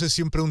Unidos es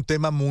siempre un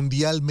tema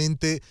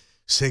mundialmente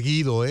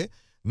seguido,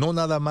 no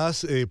nada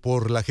más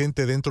por la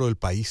gente dentro del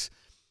país.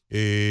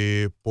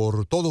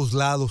 Por todos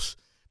lados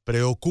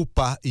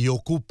preocupa y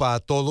ocupa a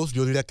todos,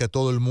 yo diría que a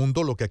todo el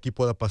mundo, lo que aquí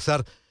pueda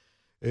pasar.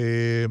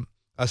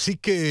 Así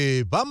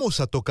que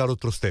vamos a tocar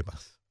otros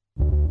temas.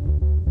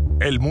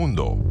 El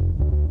mundo.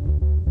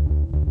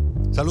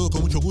 Saludo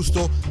con mucho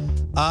gusto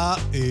a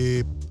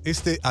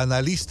este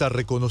analista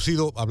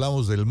reconocido,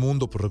 hablamos del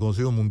mundo, pero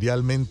reconocido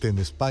mundialmente en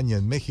España,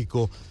 en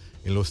México,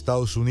 en los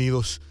Estados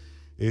Unidos.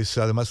 Es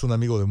además un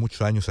amigo de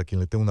muchos años a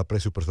quien le tengo un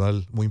aprecio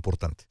personal muy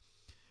importante.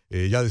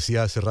 Ya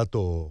decía hace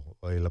rato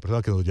la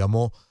persona que nos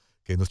llamó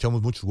que nos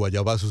echamos muchos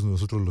guayabazos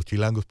nosotros los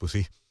chilangos, pues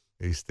sí.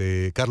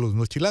 Carlos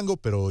no es chilango,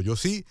 pero yo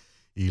sí,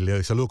 y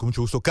le saludo con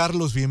mucho gusto.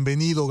 Carlos,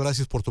 bienvenido,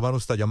 gracias por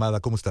tomarnos esta llamada.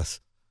 ¿Cómo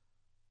estás?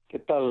 ¿Qué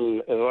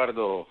tal,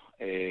 Eduardo?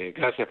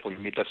 Gracias por la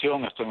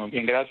invitación, estoy muy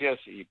bien, gracias,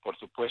 y por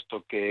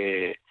supuesto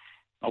que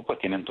pues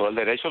tienen todo el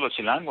derecho los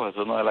chilangos, es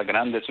una de las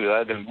grandes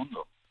ciudades del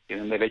mundo,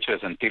 tienen derecho de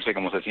sentirse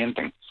como se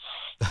sienten.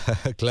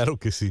 Claro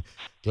que sí,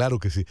 claro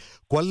que sí.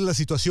 ¿Cuál es la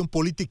situación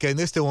política en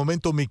este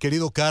momento, mi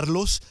querido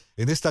Carlos,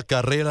 en esta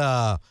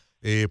carrera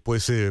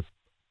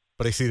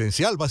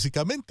presidencial,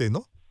 básicamente,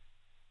 ¿no?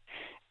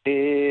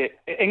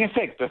 En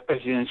efecto, es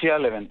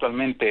presidencial,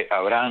 eventualmente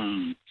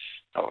habrán,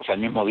 el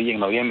mismo día en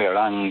noviembre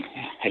habrán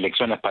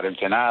elecciones para el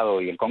Senado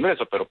y el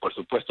Congreso, pero por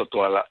supuesto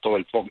todo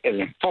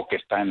el enfoque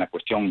está en la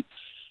cuestión.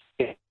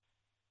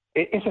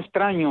 Es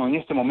extraño en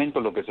este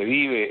momento lo que se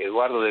vive,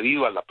 Eduardo,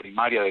 debido a la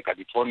primaria de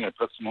California el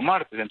próximo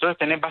martes. Entonces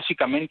tenés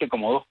básicamente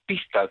como dos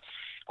pistas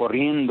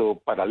corriendo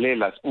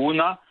paralelas.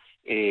 Una,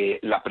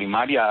 la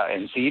primaria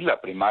en sí, la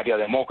primaria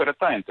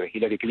demócrata entre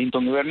Hillary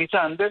Clinton y Bernie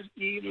Sanders,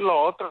 y la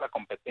otra, la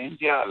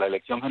competencia a la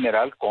elección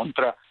general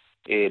contra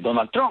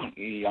Donald Trump.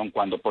 Y aun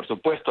cuando por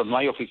supuesto no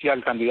hay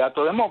oficial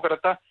candidato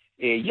demócrata,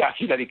 ya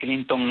Hillary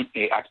Clinton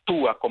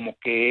actúa como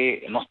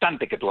que, no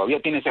obstante que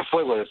todavía tiene ese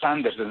fuego de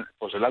Sanders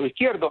por el lado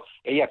izquierdo,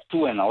 ella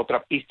actúa en la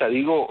otra pista,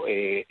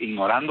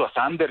 ignorando a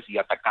Sanders y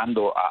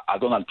atacando a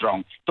Donald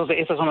Trump. Entonces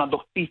esas son las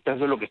dos pistas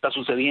de lo que está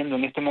sucediendo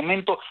en este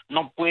momento.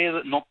 No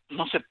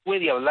se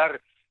puede hablar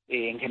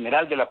en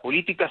general de la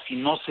política si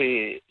no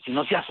se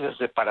hace esa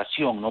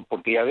separación, ¿no?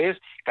 Porque ya ves,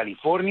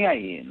 California,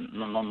 y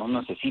no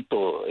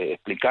necesito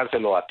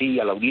explicárselo a ti y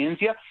a la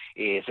audiencia,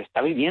 se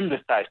está viviendo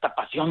esta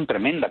pasión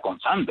tremenda con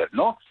Sanders,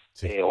 ¿no?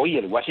 Sí. Hoy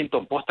el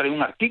Washington Post trae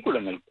un artículo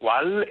en el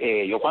cual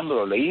yo cuando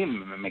lo leí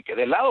me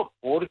quedé helado,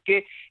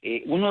 porque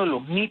uno de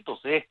los mitos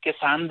es que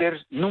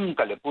Sanders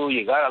nunca le pudo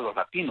llegar a los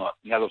latinos,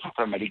 ni a los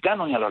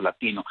afroamericanos ni a los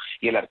latinos,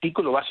 y el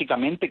artículo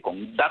básicamente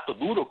con datos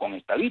duros, con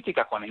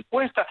estadísticas, con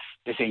encuestas,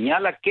 te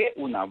señala que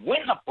una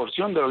buena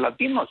porción de los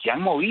latinos se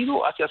han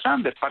movido hacia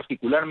Sanders,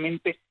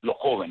 particularmente los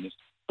jóvenes.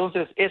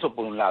 Entonces, eso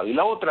por un lado. Y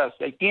la otra,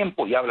 si hay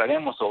tiempo, ya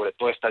hablaremos sobre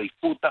toda esta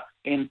disputa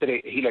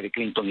entre Hillary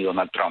Clinton y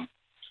Donald Trump.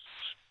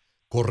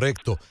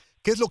 Correcto.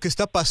 ¿Qué es lo que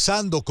está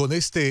pasando con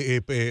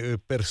este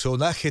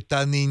personaje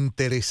tan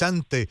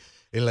interesante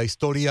en la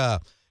historia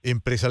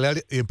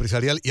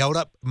empresarial y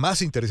ahora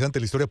más interesante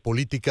en la historia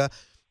política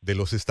de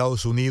los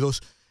Estados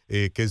Unidos,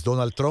 que es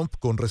Donald Trump,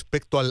 con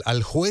respecto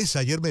al juez?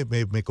 Ayer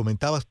me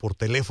comentabas por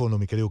teléfono,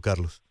 mi querido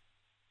Carlos.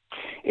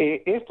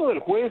 Esto del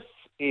juez,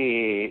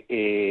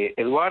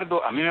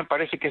 Eduardo, a mí me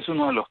parece que es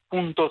uno de los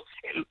puntos,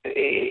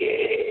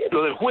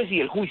 lo del juez y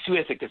el juicio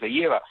ese que se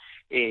lleva,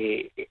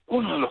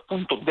 uno de los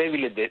puntos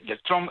débiles de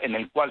Trump, en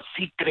el cual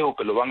sí creo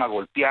que lo van a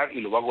golpear, y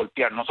lo va a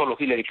golpear no solo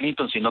Hillary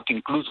Clinton, sino que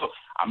incluso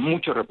a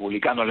muchos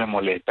republicanos les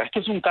molesta.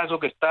 Este es un caso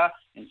que está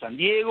en San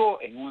Diego,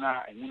 en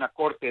una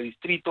corte de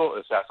distrito,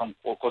 o sea, son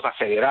cosas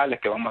federales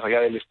que van más allá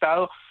del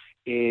estado,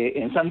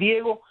 en San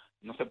Diego.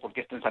 No sé por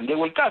qué está en San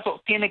Diego el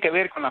caso, tiene que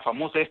ver con la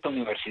famosa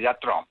Universidad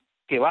Trump,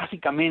 que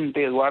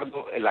básicamente,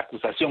 Eduardo, la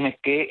acusación es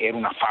que era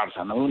una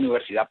farsa, no una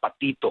universidad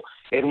patito,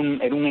 era un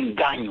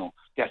engaño.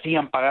 Te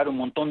hacían pagar un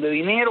montón de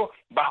dinero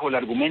bajo el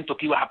argumento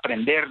que ibas a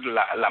aprender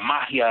la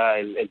magia,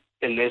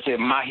 ese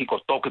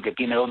mágico toque que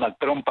tiene Donald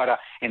Trump para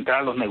entrar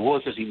a los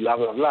negocios y bla,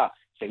 bla, bla.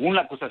 Según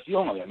la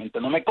acusación, obviamente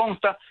no me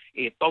consta,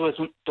 todo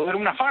era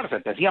una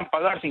farsa. Te hacían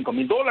pagar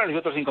 $5,000 y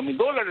otros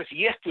 $5,000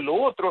 y esto y lo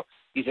otro,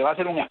 y se va a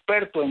hacer un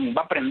experto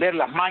va a aprender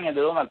las mañas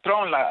de Donald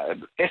Trump,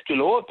 esto y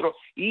lo otro,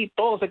 y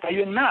todo se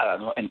cayó en nada,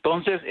 ¿no?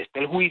 Entonces está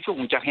el juicio,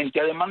 mucha gente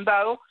ha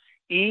demandado,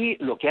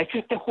 y lo que ha hecho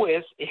este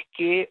juez es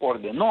que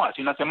ordenó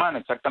hace una semana,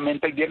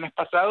 exactamente el viernes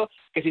pasado,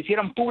 que se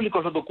hicieran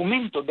públicos los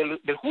documentos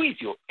del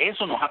juicio.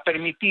 Eso nos ha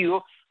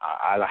permitido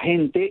a la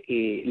gente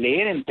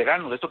leer,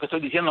 enterarnos de esto que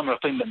estoy diciendo, no me lo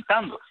estoy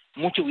inventando.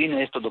 Mucho viene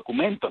de estos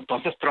documentos.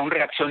 Entonces Trump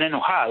reacciona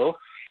enojado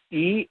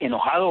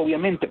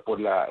obviamente por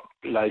la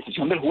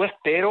decisión del juez,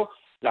 pero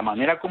la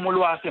manera como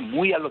lo hace,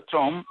 muy a lo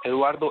Trump,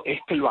 Eduardo, es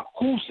que lo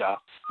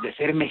acusa de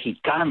ser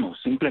mexicano,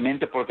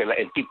 simplemente porque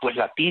el tipo es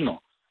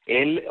latino.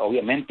 Él,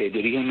 obviamente, es de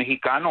origen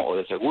mexicano, o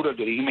de seguro es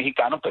de origen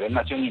mexicano, pero él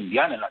nació en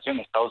Indiana, él nació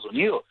en Estados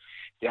Unidos.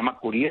 Se llama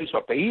Curiel, su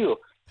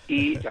apellido.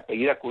 y se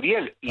apellida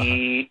Curiel,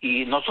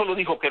 y no solo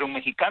dijo que era un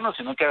mexicano,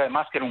 sino que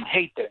además que era un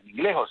hater en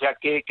inglés, o sea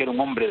que era un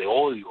hombre de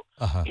odio.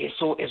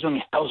 Eso en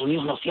Estados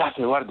Unidos no se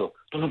hace, Eduardo.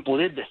 Tú no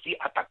puedes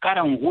atacar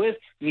a un juez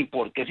ni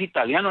porque es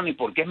italiano, ni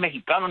porque es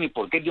mexicano, ni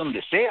porque es de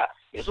donde sea.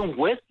 Es un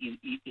juez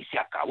y se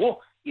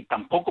acabó. Y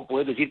tampoco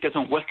puedes decir que es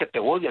un juez que te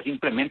odia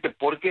simplemente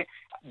porque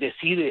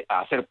decide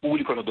hacer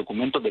público los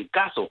documentos del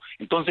caso.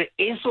 Entonces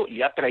eso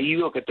ya ha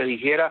traído que te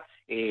dijera,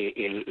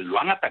 lo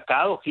han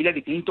atacado,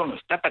 Hillary Clinton lo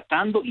está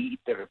atacando, y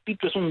te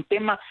repito, es un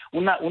tema,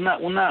 una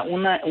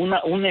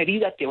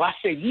herida que va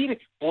a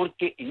seguir,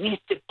 porque en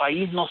este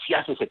país no se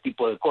hace ese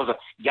tipo de cosas.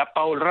 Ya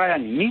Paul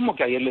Ryan, el mismo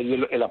que ayer le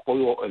dio el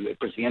apoyo, el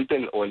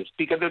presidente o el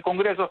speaker del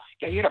Congreso,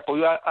 que ayer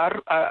apoyó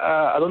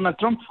a Donald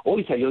Trump,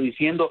 hoy salió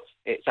diciendo,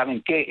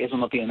 ¿saben qué? Eso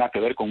no tiene nada que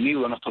ver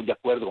conmigo, yo no estoy de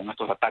acuerdo con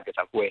estos ataques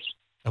al juez.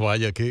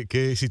 Vaya,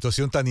 qué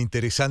situación tan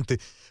interesante.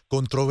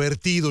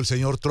 Controvertido el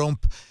señor Trump.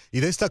 Y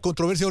de esta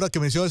controversia, ahora que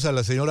mencionas a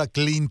la señora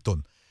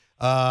Clinton.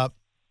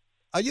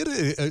 Ayer,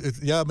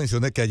 ya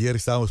mencioné que ayer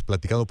estábamos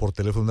platicando por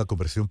teléfono, una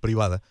conversación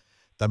privada.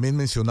 También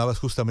mencionabas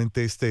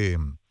justamente este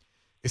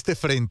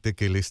frente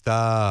que le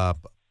está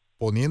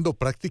poniendo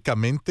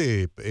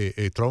prácticamente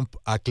Trump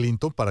a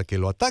Clinton para que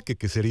lo ataque,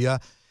 que sería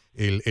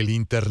el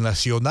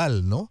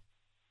internacional, ¿no?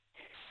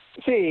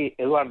 Sí,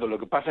 Eduardo, lo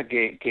que pasa es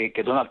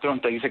que Donald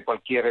Trump te dice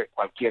cualquier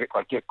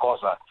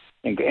cosa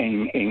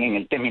en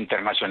el tema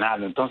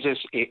internacional. Entonces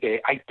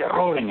hay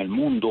terror en el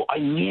mundo,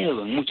 hay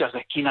miedo en muchas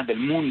esquinas del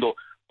mundo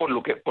por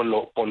lo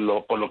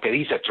que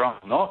dice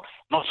Trump, no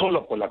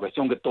solo por la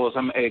cuestión que todos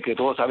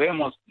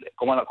sabemos,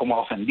 cómo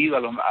ha ofendido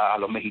a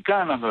los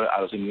mexicanos, a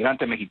los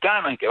inmigrantes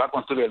mexicanos, y que va a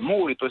construir el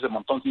muro y todo ese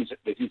montón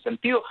de sin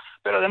sentido,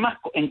 pero además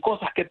en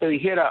cosas que te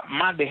dijera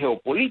más de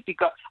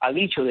geopolítica, ha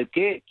dicho de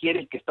que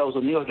quiere que Estados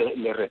Unidos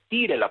le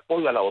retire el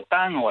apoyo a la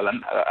OTAN o a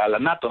la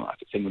NATO,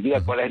 se me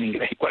olvida cuál es en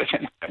inglés y cuál es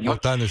en español.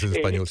 OTAN es en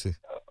español, sí.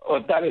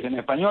 OTAN es en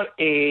español,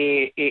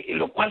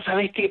 lo cual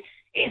sabes que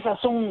esas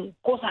son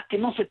cosas que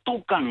no se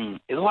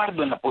tocan,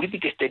 Eduardo, en la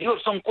política exterior,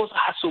 son cosas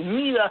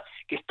asumidas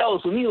que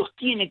Estados Unidos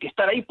tiene que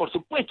estar ahí. Por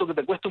supuesto que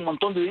te cuesta un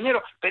montón de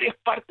dinero, pero es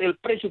parte del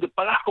precio que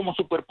pagás como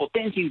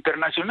superpotencia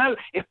internacional,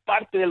 es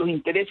parte de los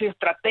intereses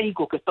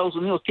estratégicos que Estados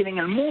Unidos tiene en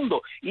el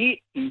mundo.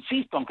 Y,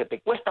 insisto, aunque te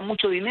cuesta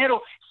mucho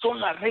dinero, son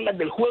las reglas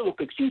del juego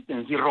que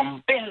existen. Si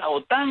rompes la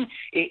OTAN,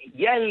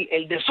 ya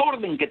el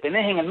desorden que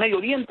tenés en el Medio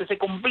Oriente se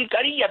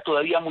complicaría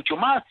todavía mucho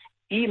más.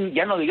 Y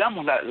ya no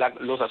digamos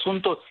los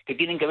asuntos que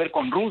tienen que ver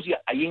con Rusia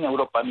ahí en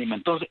Europa misma.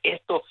 Entonces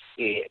esto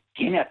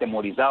tiene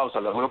atemorizados a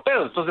los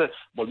europeos. Entonces,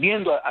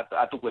 volviendo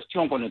a tu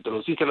cuestión cuando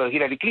introduciste lo de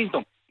Hillary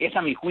Clinton, es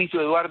a mi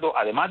juicio, Eduardo,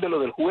 además de lo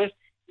del juez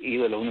y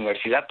de la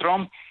Universidad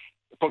Trump,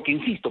 porque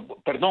insisto,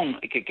 perdón,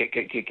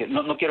 que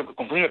no quiero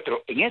confundirme,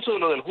 pero en eso de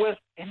lo del juez,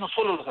 es no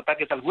solo los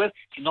ataques al juez,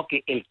 sino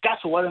que el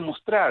caso va a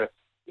demostrar,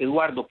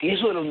 Eduardo, que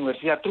eso de la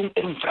Universidad Trump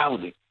era un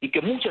fraude, y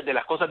que muchas de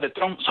las cosas de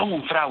Trump son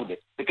un fraude,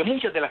 de que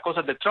muchas de las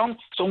cosas de Trump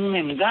son un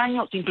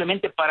engaño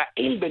simplemente para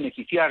él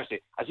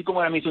beneficiarse, así como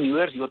era Miss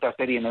Universo y otra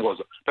serie de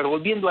negocios. Pero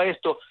volviendo a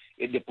esto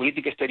de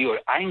política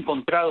exterior, ha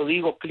encontrado,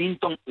 digo,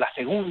 Clinton la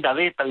segunda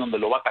beta donde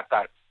lo va a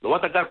atacar. Lo va a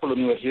atacar por la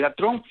Universidad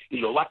Trump y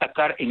lo va a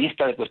atacar en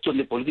esta de cuestión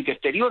de política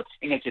exterior,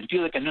 en el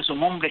sentido de que no es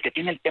un hombre que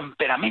tiene el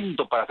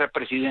temperamento para ser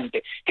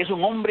presidente, que es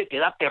un hombre que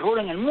da terror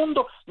en el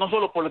mundo, no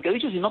solo por lo que he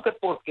dicho, sino que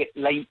porque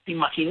te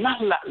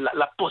imaginas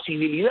la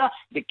posibilidad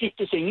de que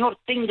este señor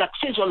tenga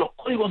acceso a los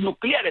códigos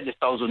nucleares de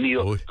Estados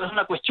Unidos. Entonces es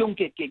una cuestión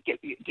que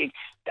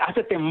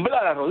hace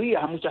temblar las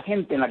rodillas a mucha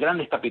gente en las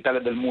grandes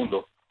capitales del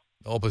mundo.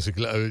 No, pues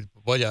claro,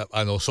 vaya,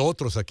 a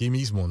nosotros aquí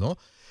mismo, ¿no?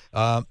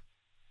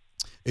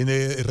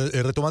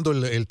 Retomando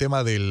el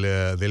tema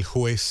del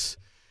juez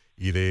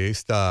y de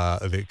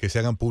que se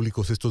hagan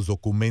públicos estos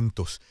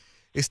documentos,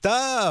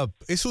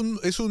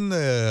 es un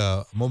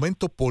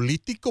momento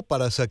político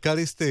para sacar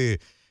este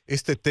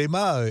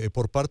tema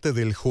por parte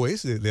del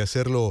juez, de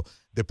hacerlo,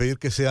 de pedir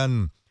que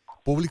sean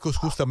públicos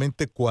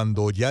justamente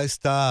cuando ya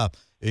está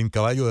en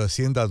caballo de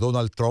Hacienda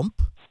Donald Trump.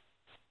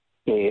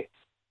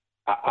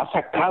 Has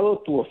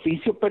sacado tu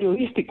oficio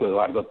periodístico,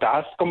 Eduardo. Te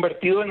has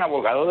convertido en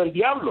abogado del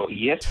diablo,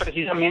 y es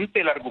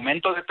precisamente el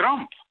argumento de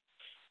Trump,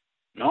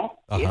 ¿no?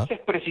 Ese es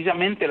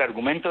precisamente el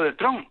argumento de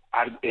Trump.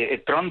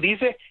 Trump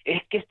dice,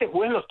 es que este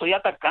juez lo estoy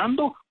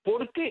atacando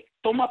porque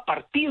toma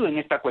partido en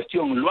esta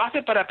cuestión, lo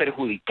hace para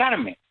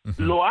perjudicarme,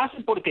 lo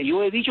hace porque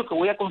yo he dicho que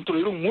voy a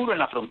construir un muro en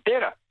la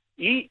frontera,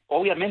 y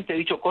obviamente he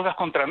dicho cosas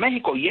contra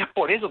México, y es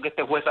por eso que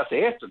este juez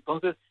hace esto.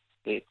 Entonces,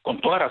 con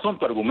toda razón,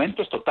 tu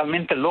argumento es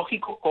totalmente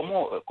lógico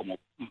como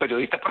un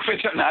periodista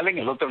profesional en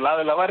el otro lado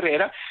de la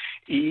barrera,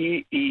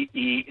 y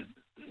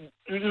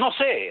no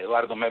sé,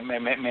 Eduardo,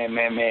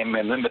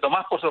 me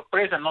tomas por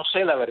sorpresa, no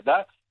sé la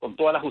verdad, con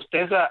toda la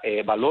justeza,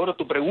 valoro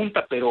tu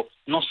pregunta, pero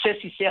no sé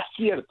si sea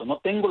cierto, no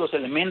tengo los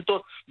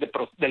elementos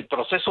del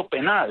proceso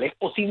penal. Es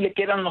posible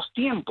que eran los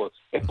tiempos,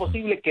 es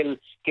posible que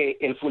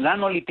el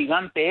fulano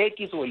litigante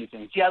X o el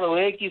licenciado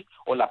X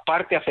o la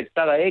parte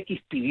afectada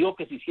X pidió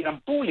que se hicieran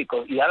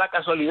públicos, y da la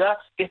casualidad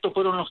que estos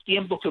fueron los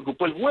tiempos que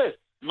ocupó el juez.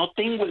 No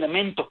tengo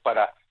elementos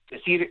para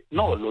decir,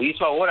 no, lo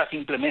hizo ahora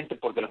simplemente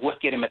porque el juez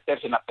quiere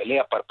meterse en la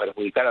pelea para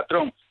perjudicar a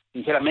Trump,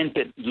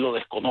 sinceramente lo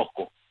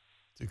desconozco.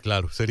 Sí,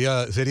 claro,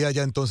 sería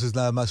ya entonces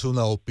nada más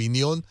una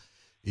opinión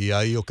y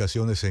hay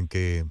ocasiones en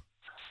que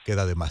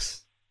queda de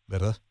más,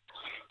 ¿verdad?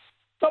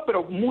 No,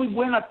 pero muy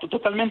buena,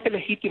 totalmente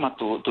legítima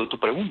tu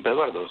pregunta,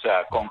 Eduardo. O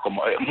sea,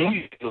 como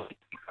muy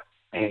lógica,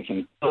 en el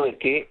sentido de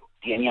que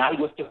tiene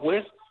algo este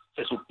juez.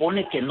 Se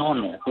supone que no.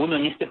 Uno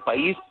en este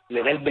país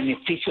le da el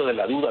beneficio de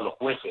la duda a los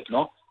jueces,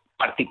 ¿no?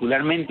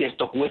 Particularmente a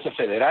estos jueces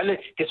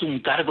federales, que es un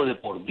cargo de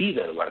por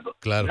vida, Eduardo.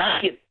 Claro.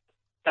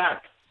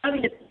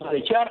 Nadie te puede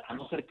echar a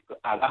no ser que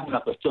hagas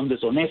una cuestión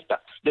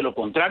deshonesta. De lo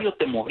contrario,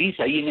 te morís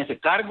ahí en ese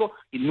cargo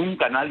y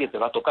nunca nadie te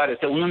va a tocar. Es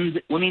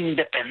una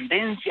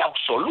independencia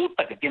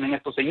absoluta que tienen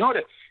estos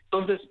señores.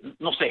 Entonces,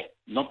 no sé,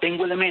 no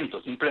tengo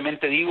elementos,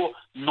 simplemente digo,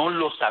 no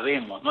lo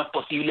sabemos. No es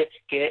posible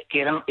que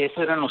esos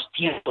eran los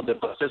tiempos del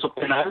proceso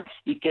penal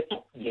y que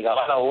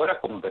llegaba la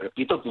hora, como te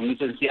repito, que un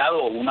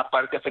licenciado o una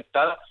parte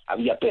afectada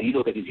había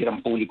pedido que se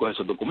hicieran públicos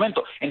esos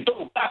documentos. En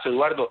todo caso,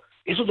 Eduardo,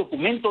 esos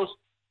documentos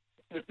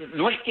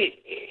no es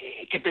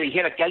que te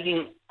dijera que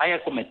alguien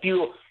haya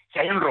se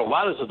hayan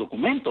robado esos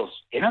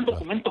documentos, eran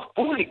documentos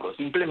públicos,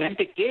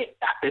 simplemente que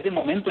hasta ese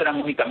momento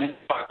eran únicamente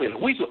parte del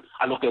juicio.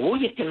 A lo que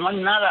voy es que no hay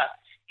nada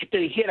que te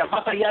dijera,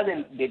 más allá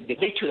del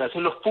hecho de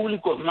hacerlos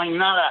públicos, no hay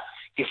nada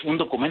que fue un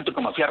documento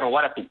que me fui a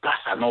robar a tu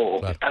casa, ¿no?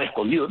 O que estaba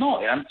escondido, no,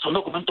 son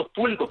documentos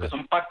públicos que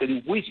son parte de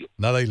un juicio.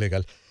 Nada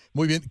ilegal.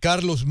 Muy bien,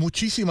 Carlos,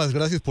 muchísimas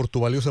gracias por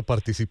tu valiosa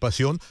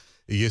participación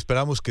y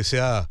esperamos que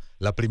sea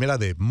la primera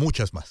de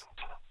muchas más.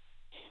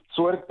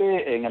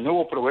 Suerte en el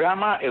nuevo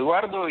programa,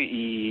 Eduardo,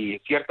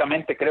 y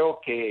ciertamente creo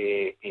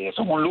que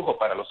son un lujo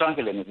para Los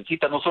Ángeles.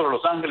 Necesita no solo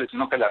Los Ángeles,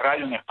 sino que la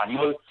radio en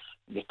español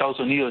de Estados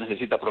Unidos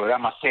necesita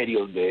programas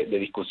serios de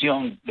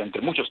discusión, de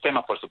entre muchos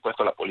temas, por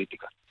supuesto, la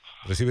política.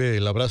 Recibe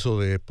el abrazo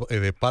de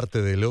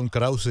parte de León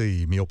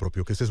Krause y mío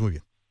propio. Que estés muy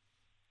bien.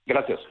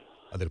 Gracias.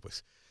 Adelante,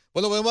 pues.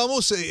 Bueno,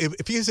 vamos,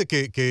 fíjense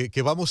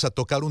que vamos a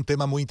tocar un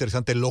tema muy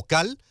interesante,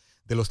 local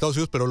de los Estados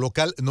Unidos, pero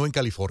local no en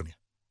California.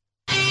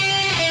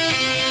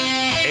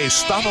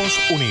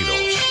 Estados Unidos.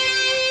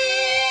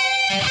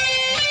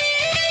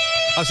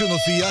 Hace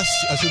unos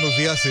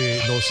días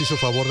nos hizo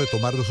favor de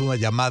tomarnos una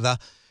llamada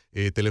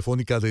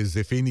telefónica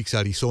desde Phoenix,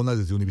 Arizona,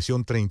 desde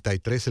Univision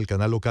 33, el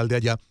canal local de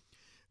allá.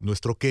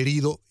 Nuestro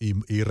querido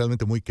y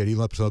realmente muy querido,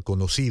 una persona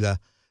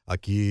conocida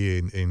aquí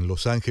en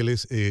Los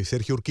Ángeles,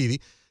 Sergio Urquidi,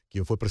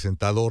 quien fue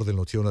presentador del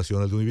Noticiero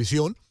Nacional de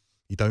Univision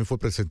y también fue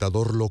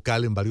presentador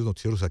local en varios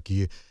noticieros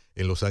aquí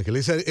en Los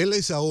Ángeles. Él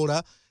es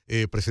ahora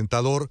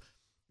presentador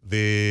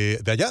de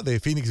allá, de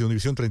Phoenix, de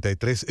Univision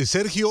 33.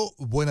 Sergio,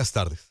 buenas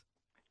tardes.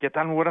 ¿Qué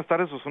tal? Muy buenas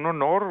tardes. Es un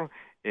honor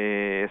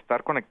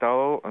estar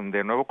conectado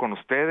de nuevo con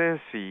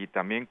ustedes y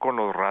también con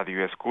los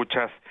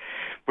radioescuchas.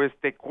 Pues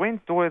te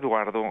cuento,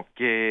 Eduardo,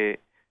 que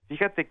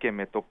fíjate que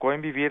me tocó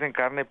vivir en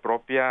carne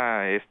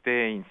propia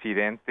este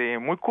incidente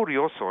muy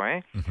curioso,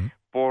 Uh-huh.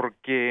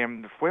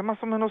 Porque fue más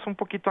o menos un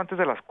poquito antes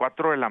de las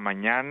 4 de la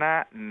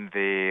mañana,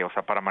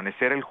 para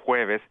amanecer el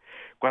jueves,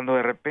 cuando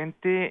de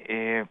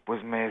repente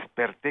pues me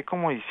desperté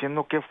como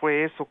diciendo ¿qué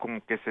fue eso? Como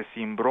que se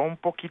cimbró un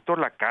poquito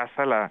la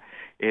casa, la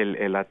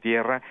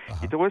tierra.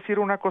 Ajá. Y te voy a decir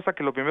una cosa,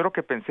 que lo primero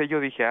que pensé, yo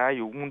dije,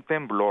 hubo un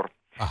temblor.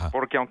 Ajá.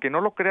 Porque aunque no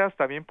lo creas,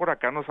 también por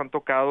acá nos han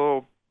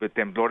tocado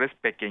temblores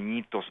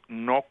pequeñitos,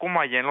 no como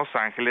allá en Los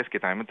Ángeles, que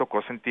también me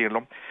tocó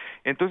sentirlo.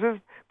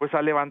 Entonces, pues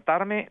al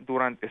levantarme,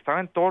 estaba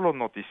en todos los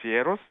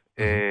noticieros,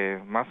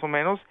 más o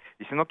menos,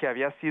 diciendo que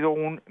había sido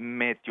un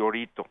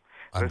meteorito.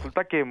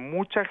 Resulta que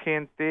mucha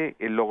gente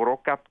logró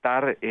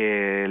captar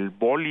el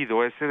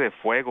bólido ese de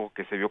fuego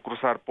que se vio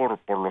cruzar por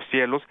los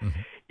cielos,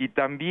 y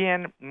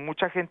también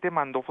mucha gente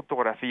mandó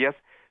fotografías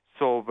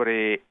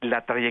sobre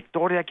la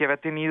trayectoria que había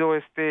tenido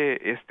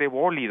este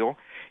bólido,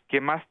 que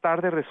más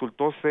tarde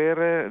resultó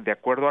ser, de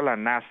acuerdo a la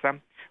NASA,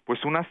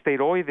 pues un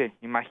asteroide.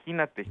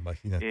 Imagínate.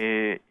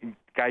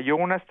 Cayó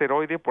un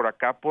asteroide por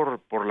acá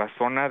por la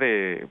zona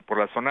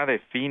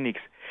de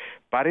Phoenix.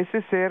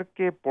 Parece ser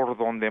que por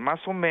donde más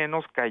o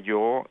menos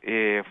cayó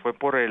fue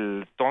por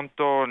el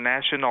Tonto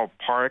National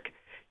Park,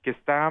 que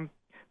está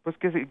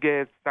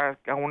que está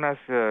a unas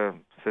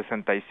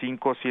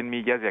 65 100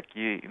 millas de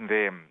aquí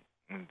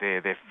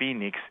de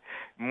Phoenix,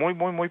 muy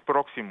muy muy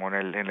próximo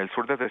en el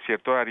sur del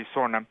desierto de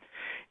Arizona,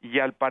 y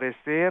al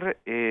parecer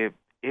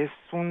es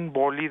un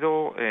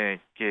bólido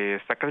que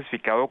está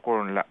clasificado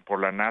por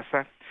la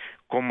NASA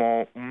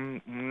como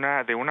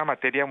una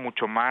materia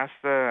mucho más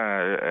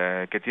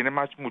que tiene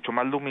mucho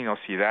más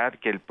luminosidad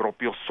que el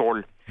propio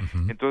sol.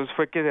 Entonces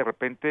fue que de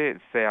repente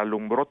se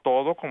alumbró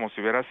todo como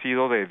si hubiera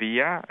sido de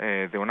día,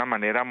 de una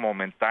manera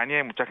momentánea,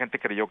 y mucha gente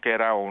creyó que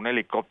era un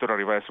helicóptero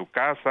arriba de su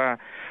casa,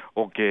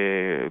 o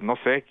que no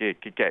sé,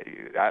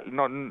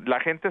 no,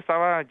 la gente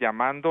estaba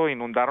llamando,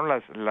 inundaron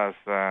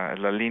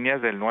las líneas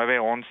del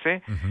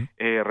 911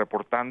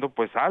 reportando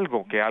pues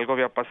que algo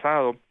había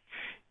pasado.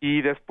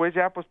 Y después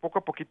ya, pues poco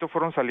a poquito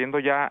fueron saliendo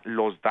ya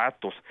los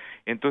datos.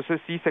 Entonces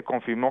sí, se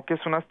confirmó que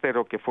fue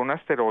un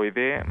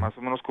asteroide, más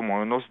o menos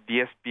como unos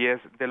 10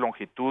 pies de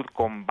longitud,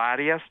 con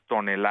varias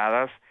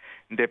toneladas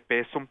de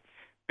peso,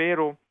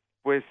 pero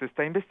pues se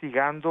está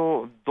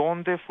investigando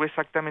dónde fue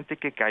exactamente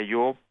que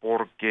cayó,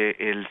 porque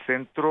el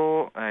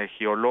centro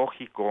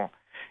geológico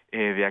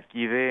de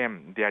aquí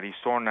de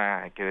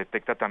Arizona, que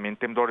detecta también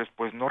temblores,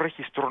 pues no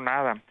registró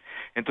nada.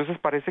 Entonces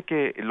parece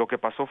que lo que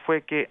pasó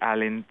fue que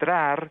al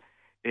entrar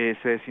se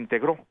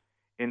desintegró.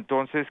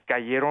 Entonces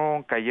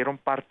cayeron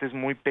partes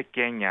muy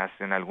pequeñas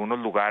en algunos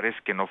lugares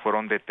que no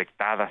fueron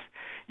detectadas,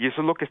 y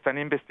eso es lo que están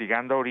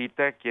investigando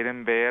ahorita.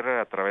 Quieren ver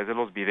a través de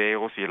los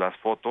videos y de las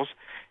fotos,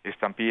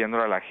 están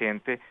pidiéndole a la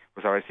gente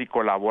pues a ver si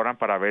colaboran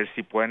para ver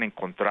si pueden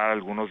encontrar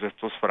algunos de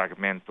estos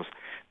fragmentos,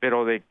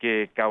 pero de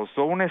que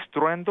causó un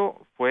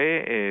estruendo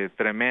fue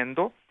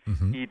tremendo.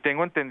 Y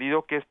tengo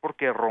entendido que es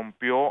porque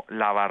rompió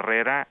la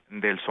barrera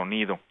del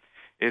sonido.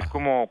 Es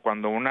como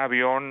cuando un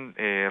avión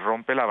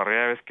rompe la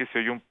barrera, ves que se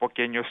oye un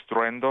pequeño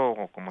estruendo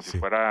o como si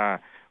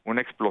fuera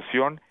una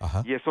explosión.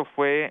 Y eso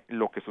fue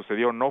lo que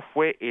sucedió. No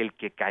fue el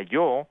que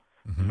cayó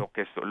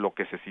lo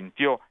que se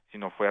sintió,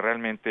 sino fue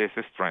realmente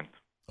ese estruendo.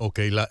 Ok,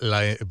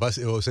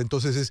 o sea,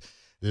 entonces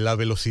es la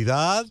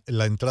velocidad,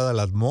 la entrada a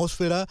la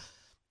atmósfera,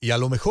 y a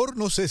lo mejor,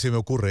 no sé, se me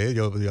ocurre,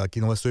 yo aquí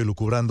no me estoy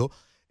lucubrando,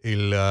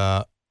 el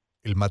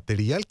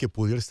material que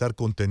pudiera estar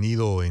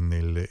contenido en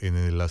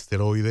el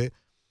asteroide,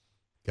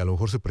 que a lo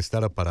mejor se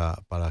prestara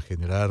para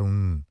generar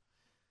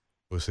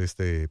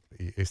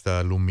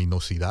esta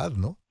luminosidad,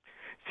 ¿no?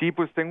 Sí,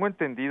 pues tengo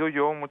entendido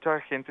yo, mucha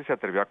gente se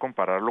atrevió a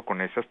compararlo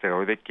con ese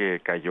asteroide que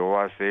cayó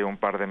hace un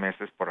par de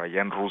meses por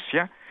allá en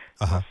Rusia.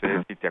 No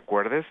sé si te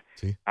acuerdes.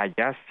 Sí.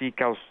 Allá sí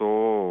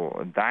causó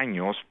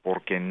daños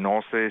porque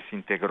no se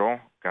desintegró,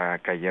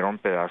 cayeron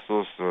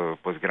pedazos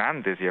pues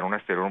grandes, y era un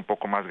asteroide un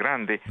poco más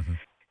grande.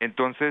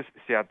 Entonces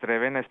se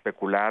atreven a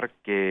especular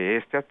que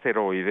este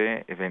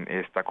asteroide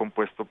está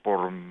compuesto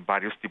por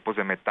varios tipos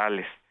de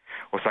metales,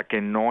 o sea que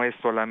no es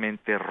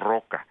solamente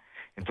roca.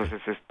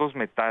 Entonces estos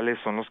metales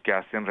son los que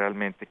hacen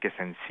realmente que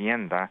se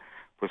encienda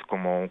pues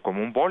como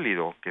un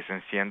bólido, que se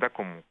encienda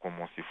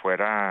como si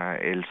fuera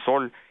el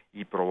sol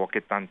y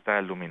provoque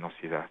tanta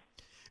luminosidad.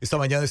 Esta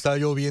mañana estaba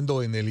yo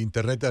viendo en el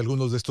internet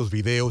algunos de estos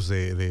videos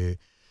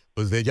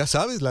pues ya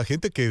sabes, la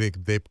gente que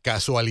de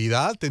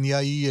casualidad tenía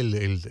ahí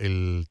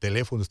el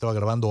teléfono, estaba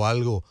grabando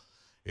algo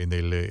en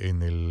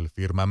el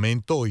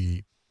firmamento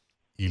y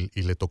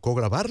le tocó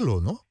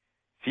grabarlo, ¿no?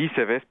 Sí,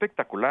 se ve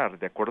espectacular,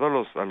 de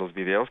acuerdo a los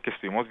videos que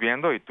estuvimos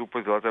viendo, y tú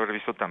pues lo has de haber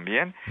visto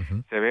también.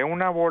 Se ve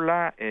una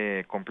bola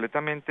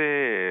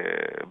completamente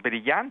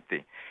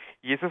brillante,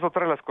 y esa es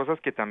otra de las cosas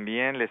que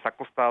también les ha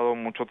costado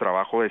mucho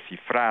trabajo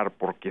descifrar,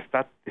 porque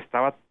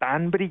estaba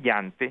tan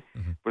brillante,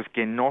 pues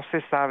que no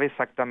se sabe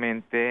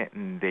exactamente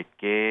de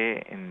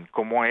qué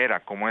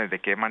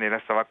manera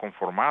estaba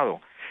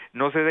conformado.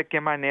 No sé de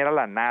qué manera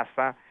la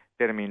NASA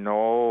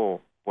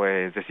terminó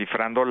pues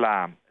descifrando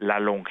la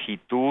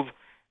longitud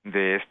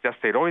de este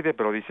asteroide,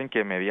 pero dicen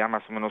que medía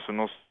más o menos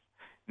unos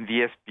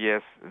 10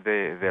 pies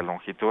de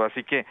longitud.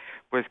 Así que,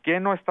 pues, ¿qué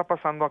no está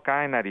pasando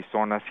acá en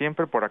Arizona?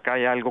 Siempre por acá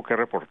hay algo que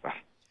reportar.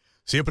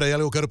 Siempre hay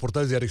algo que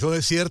reportar desde Arizona,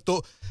 es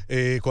cierto.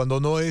 Cuando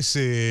no es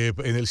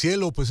en el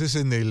cielo, pues es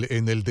en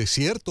el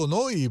desierto,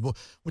 ¿no? Y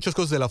muchas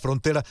cosas de la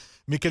frontera.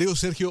 Mi querido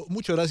Sergio,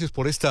 muchas gracias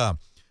por esta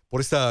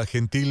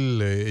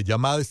gentil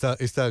llamada,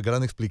 esta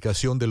gran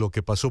explicación de lo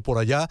que pasó por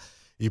allá.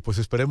 Y pues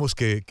esperemos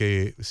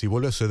que si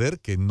vuelve a suceder,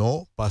 que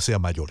no pase a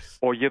mayores.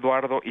 Oye,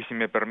 Eduardo, y si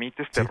me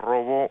permites, te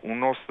robo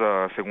unos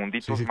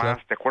segunditos más.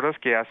 Claro. ¿Te acuerdas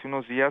que hace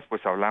unos días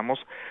pues hablamos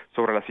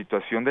sobre la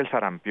situación del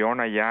sarampión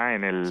allá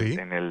en el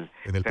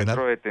centro penal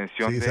de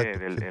detención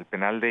del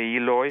penal de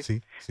Eloy?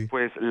 Sí.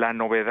 Pues la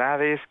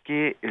novedad es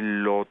que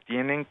lo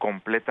tienen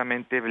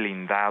completamente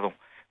blindado.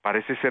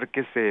 Parece ser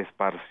que se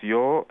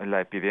esparció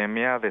la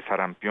epidemia de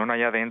sarampión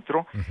allá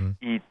adentro,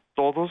 y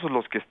todos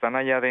los que están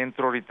allá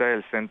adentro ahorita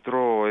del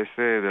centro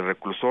ese de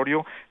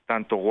reclusorio,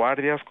 tanto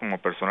guardias como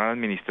personal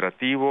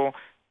administrativo,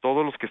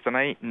 todos los que están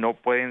ahí no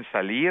pueden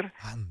salir,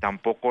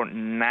 tampoco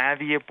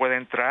nadie puede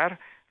entrar,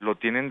 lo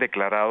tienen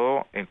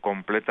declarado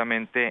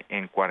completamente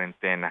en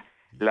cuarentena.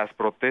 Las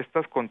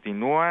protestas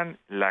continúan,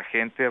 la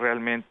gente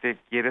realmente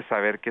quiere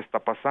saber qué está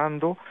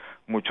pasando,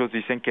 muchos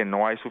dicen que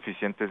no hay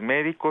suficientes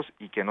médicos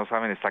y que no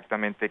saben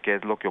exactamente qué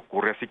es lo que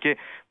ocurre, así que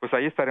pues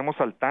ahí estaremos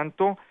al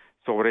tanto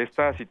sobre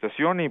esta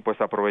situación, y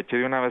pues aproveché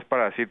de una vez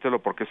para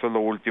decírtelo porque eso es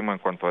lo último en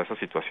cuanto a esa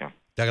situación.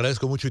 Te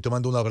agradezco mucho y te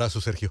mando un abrazo,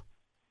 Sergio.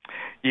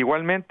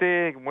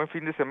 Igualmente, buen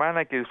fin de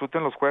semana y que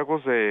disfruten los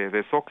juegos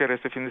de soccer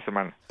este fin de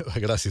semana.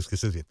 Gracias, que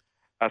estés bien.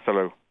 Hasta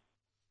luego.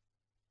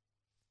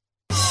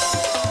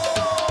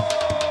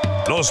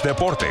 Los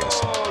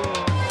deportes.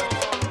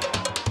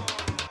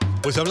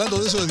 Pues hablando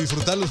de eso, de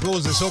disfrutar los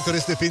juegos de soccer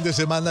este fin de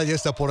semana, ya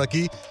está por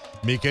aquí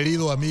mi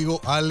querido amigo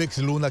Alex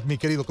Luna. Mi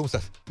querido, ¿cómo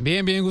estás?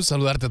 Bien, gusto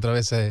saludarte otra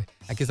vez.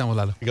 Aquí estamos,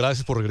 Lalo.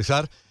 Gracias por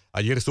regresar.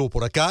 Ayer estuvo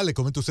por acá. Le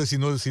comento a usted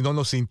si no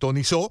nos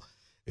sintonizó.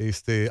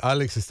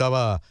 Alex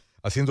estaba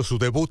haciendo su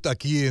debut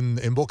aquí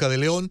en Boca de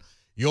León,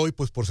 y hoy,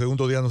 pues por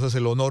segundo día nos hace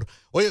el honor.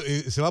 Oye,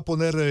 se va a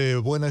poner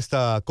buena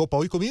esta copa.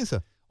 ¿Hoy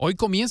comienza? Hoy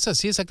comienza,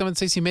 sí,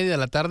 exactamente 6:30 de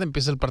la tarde,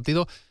 empieza el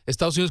partido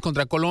Estados Unidos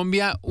contra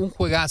Colombia. Un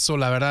juegazo,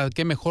 la verdad.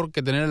 Qué mejor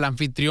que tener el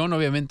anfitrión,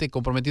 obviamente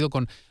comprometido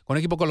con un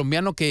equipo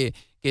colombiano que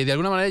de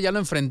alguna manera ya lo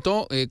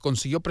enfrentó.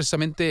 Consiguió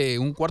precisamente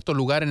un cuarto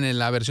lugar en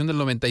la versión del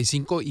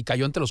 95 y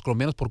cayó ante los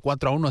colombianos por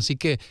 4-1. Así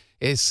que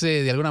es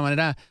de alguna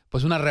manera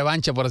pues una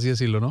revancha, por así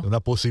decirlo, ¿no? Una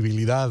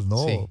posibilidad,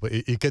 ¿no? Sí.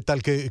 ¿Y qué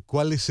tal?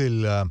 ¿Cuál es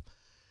el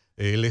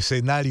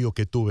escenario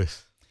que tú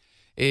ves?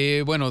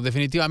 Bueno,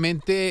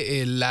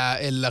 definitivamente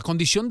la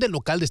condición de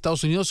local de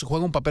Estados Unidos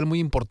juega un papel muy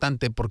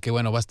importante porque,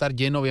 bueno, va a estar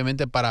lleno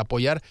obviamente para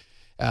apoyar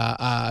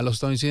a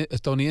los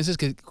estadounidenses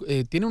que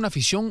tienen una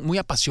afición muy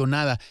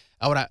apasionada.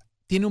 Ahora,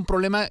 tiene un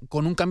problema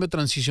con un cambio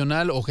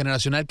transicional o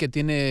generacional que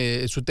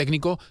tiene su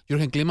técnico,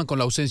 Jürgen Klinsmann, con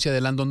la ausencia de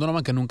Landon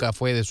Donovan, que nunca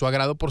fue de su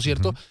agrado, por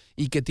cierto,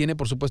 y que tiene,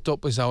 por supuesto,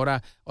 pues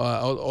ahora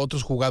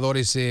otros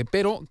jugadores,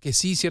 pero que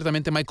sí,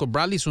 ciertamente Michael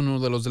Bradley es uno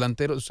de los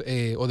delanteros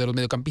o de los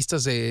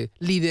mediocampistas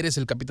líderes,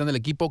 el capitán del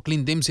equipo,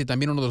 Clint Dempsey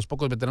también uno de los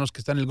pocos veteranos que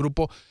está en el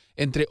grupo,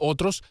 entre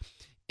otros.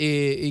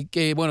 Y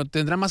que, bueno,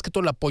 tendrá más que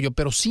todo el apoyo,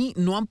 pero sí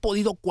no han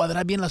podido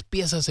cuadrar bien las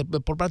piezas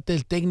por parte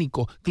del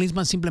técnico.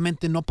 Klinsmann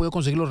simplemente no ha podido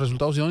conseguir los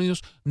resultados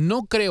idóneos.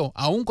 No creo,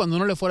 aun cuando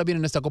no le fuera bien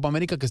en esta Copa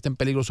América, que esté en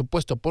peligro su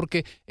puesto,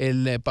 porque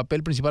el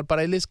papel principal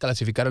para él es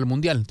clasificar al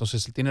Mundial.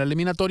 Entonces, él tiene la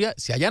eliminatoria.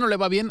 Si allá no le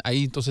va bien,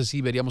 ahí entonces sí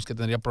veríamos que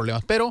tendría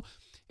problemas. Pero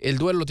el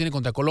duelo lo tiene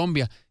contra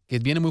Colombia, que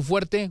viene muy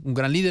fuerte, un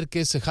gran líder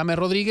que es James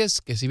Rodríguez,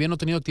 que si bien no ha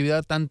tenido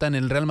actividad tanta en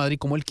el Real Madrid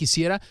como él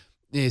quisiera,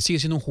 sigue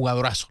siendo un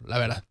jugadorazo, la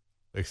verdad.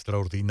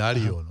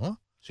 Extraordinario, ¿no?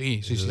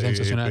 Sí,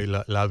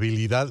 sensacional. La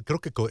habilidad, creo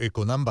que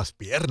con ambas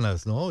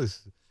piernas, ¿no?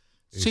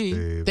 Sí,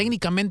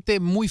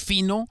 técnicamente muy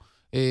fino,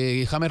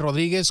 James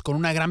Rodríguez, con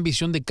una gran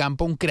visión de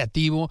campo, un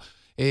creativo,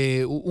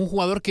 un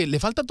jugador que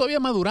le falta todavía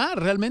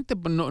madurar, realmente.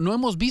 No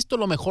hemos visto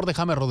lo mejor de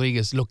James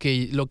Rodríguez. Lo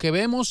que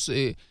vemos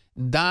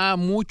da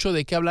mucho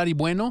de qué hablar y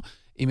bueno,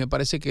 y me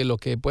parece que lo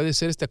que puede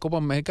ser esta Copa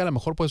América a lo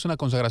mejor puede ser una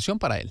consagración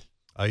para él.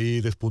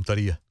 Ahí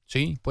despuntaría.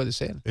 Sí, puede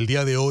ser. El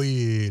día de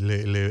hoy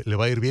le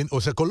va a ir bien.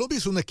 O sea, Colombia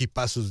es un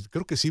equipazo.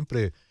 Creo que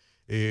siempre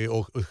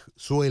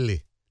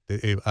suele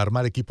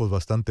armar equipos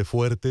bastante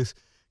fuertes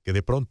que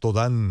de pronto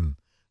dan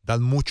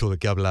mucho de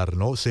qué hablar,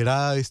 ¿no?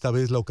 ¿Será esta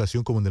vez la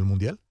ocasión como en el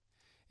Mundial?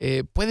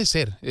 Puede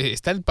ser.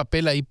 Está el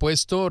papel ahí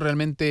puesto.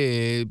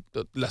 Realmente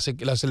las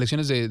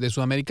selecciones de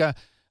Sudamérica,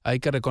 hay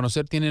que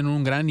reconocer, tienen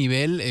un gran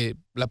nivel.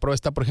 La prueba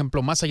está, por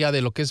ejemplo, más allá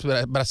de lo que es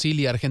Brasil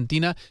y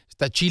Argentina,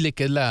 está Chile,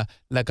 que es la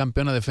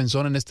campeona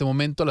defensora en este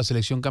momento, la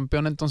selección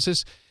campeona.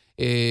 Entonces,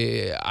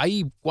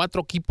 hay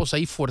 4 equipos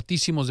ahí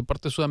fuertísimos de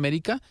parte de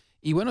Sudamérica.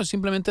 Y bueno, es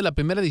simplemente la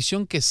primera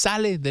edición que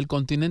sale del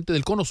continente,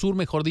 del cono sur,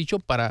 mejor dicho,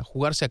 para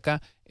jugarse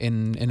acá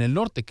en el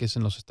norte, que es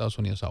en los Estados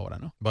Unidos ahora,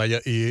 ¿no?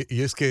 Vaya,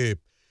 y es que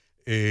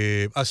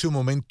hace un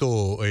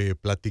momento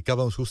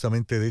platicábamos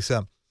justamente de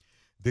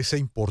esa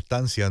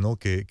importancia, ¿no?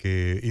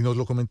 Y nos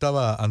lo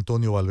comentaba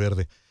Antonio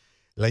Valverde,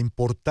 la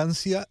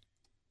importancia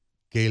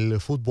que el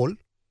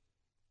fútbol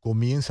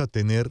comienza a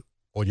tener,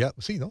 o ya,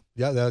 sí, ¿no?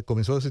 Ya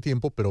comenzó hace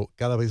tiempo, pero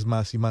cada vez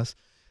más y más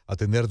a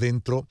tener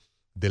dentro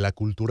de la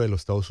cultura de los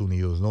Estados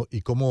Unidos, ¿no?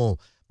 Y cómo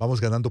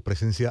vamos ganando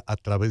presencia a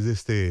través de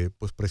este,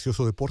 pues,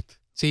 precioso deporte.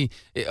 Sí,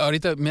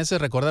 ahorita me hace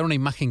recordar una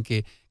imagen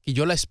que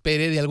yo la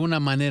esperé de alguna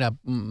manera.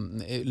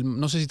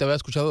 No sé si te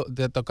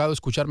ha tocado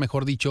escuchar,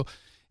 mejor dicho,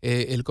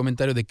 el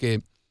comentario de que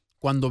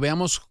cuando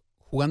veamos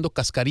jugando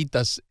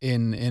cascaritas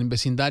en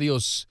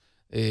vecindarios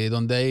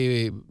donde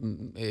hay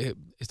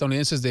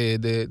estadounidenses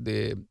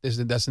de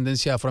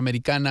ascendencia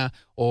afroamericana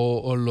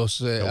o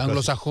los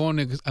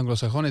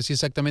anglosajones, sí,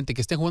 exactamente, que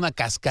estén jugando una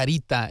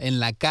cascarita en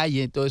la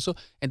calle y todo eso,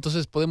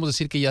 entonces podemos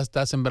decir que ya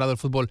está sembrado el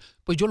fútbol.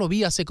 Pues yo lo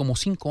vi hace como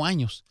 5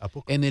 años. ¿A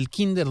poco? En el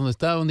kinder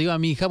donde iba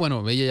mi hija.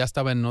 Bueno, ella ya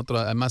estaba en otro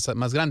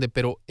más grande,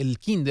 pero el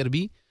kinder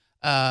vi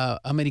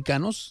a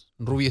americanos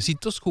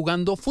rubiecitos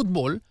jugando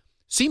fútbol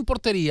sin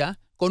portería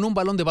con un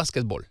balón de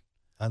básquetbol.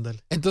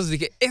 Ándale. Entonces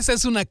dije, esa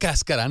es una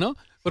cáscara, ¿no?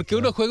 Porque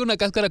uno juega una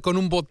cáscara con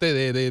un bote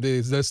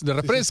de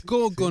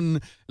refresco, sí.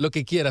 Con lo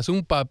que quieras,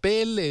 un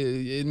papel,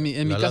 en mi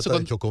caso. Lata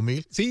de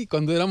chocomil. Sí,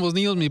 cuando éramos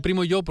niños, mi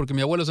primo y yo, porque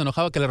mi abuelo se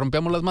enojaba que le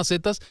rompíamos las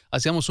macetas,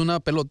 hacíamos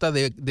una pelota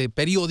de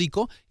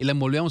periódico y la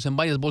envolvíamos en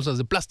varias bolsas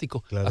de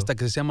plástico, claro, hasta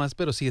que se hacía más,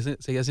 pero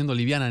seguía siendo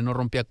liviana y no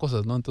rompía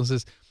cosas, ¿no?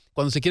 Entonces,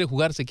 cuando se quiere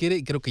jugar, se quiere,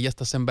 y creo que ya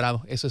está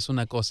sembrado. Eso es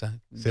una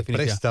cosa. Se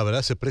presta,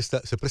 ¿verdad? Se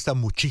presta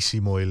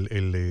muchísimo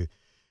el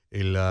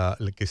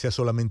que sea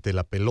solamente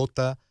la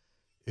pelota,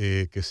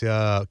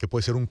 que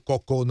puede ser un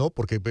coco, ¿no?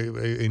 Porque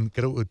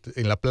creo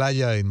en la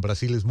playa en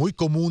Brasil es muy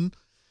común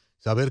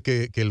saber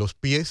que los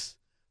pies,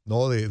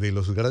 ¿no? de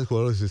los grandes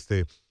jugadores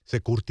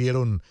se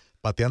curtieron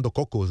pateando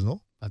cocos,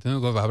 ¿no?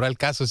 Habrá el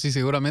caso, sí,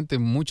 seguramente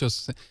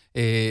muchos,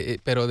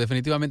 pero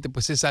definitivamente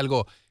pues es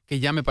algo que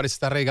ya me parece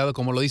estar arraigado,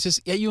 como lo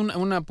dices. Y hay un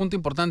punto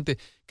importante,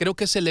 creo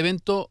que es el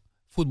evento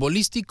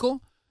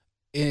futbolístico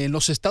en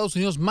los Estados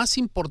Unidos más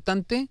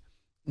importante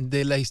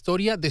de la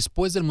historia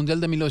después del Mundial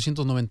de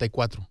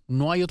 1994.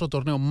 No hay otro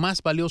torneo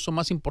más valioso,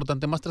 más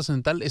importante, más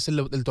trascendental. Es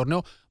el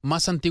torneo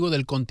más antiguo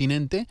del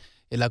continente,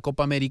 la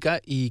Copa América,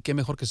 y qué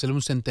mejor que celebrar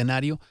un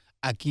centenario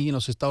aquí en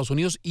los Estados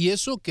Unidos, y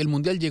eso que el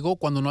Mundial llegó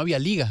cuando no había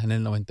liga en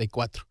el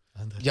 94.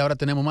 Y ahora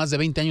tenemos más de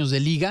 20 años de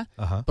liga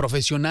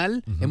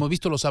profesional, hemos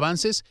visto los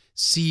avances.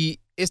 Si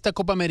esta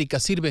Copa América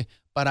sirve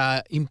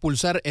para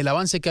impulsar el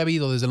avance que ha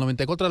habido desde el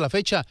 94 a la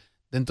fecha,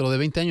 dentro de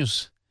 20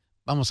 años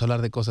vamos a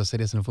hablar de cosas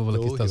serias en el fútbol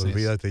aquí en Estados Unidos.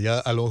 Olvídate, ya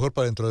a lo mejor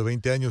para dentro de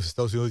 20 años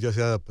Estados Unidos ya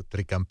sea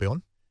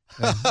tricampeón.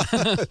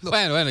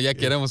 Bueno, ya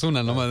queremos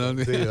una nomás,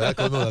 ¿no? Sí,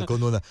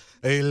 con una.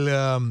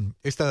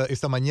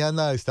 Esta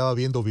mañana estaba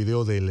viendo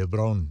video de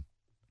LeBron.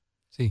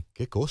 Sí.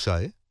 Qué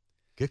cosa, ¿eh?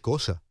 Qué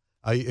cosa.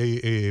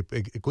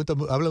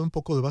 Cuéntame, háblame un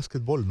poco de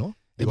básquetbol, ¿no?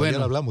 Bueno,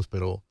 ya hablamos,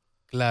 pero...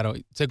 Claro,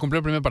 se cumplió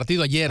el primer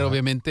partido ayer,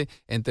 obviamente,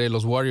 entre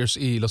los Warriors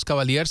y los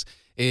Cavaliers.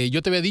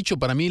 Yo te había dicho,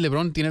 para mí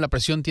LeBron tiene la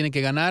presión, tiene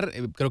que ganar,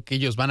 creo que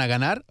ellos van a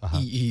ganar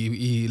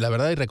y la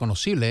verdad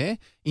irreconocible, ¿eh?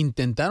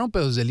 Intentaron,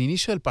 pero desde el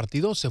inicio del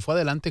partido se fue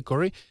adelante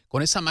Curry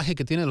con esa magia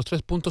que tiene de los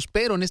 3 puntos,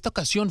 pero en esta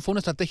ocasión fue una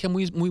estrategia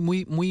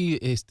muy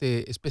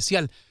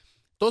especial.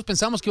 Todos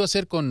pensamos que iba a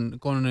ser con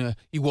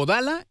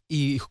Iguodala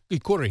y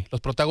Curry,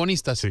 los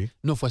protagonistas. Sí.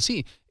 No fue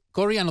así.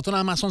 Curry anotó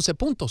nada más 11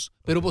 puntos,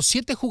 pero hubo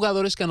 7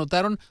 jugadores que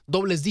anotaron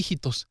dobles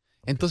dígitos.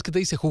 Entonces, ¿qué te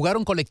dice?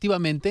 Jugaron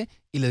colectivamente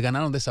y les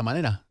ganaron de esa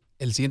manera.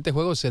 El siguiente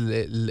juego es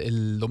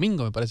el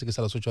domingo, me parece que es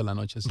a las 8 de la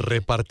noche.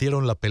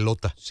 Repartieron la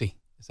pelota. Sí,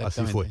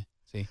 exactamente. Así fue.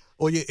 Sí.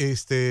 Oye,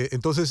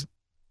 entonces,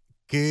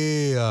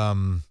 ¿qué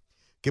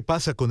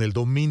pasa con el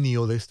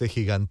dominio de este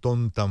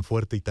gigantón tan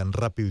fuerte y tan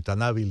rápido y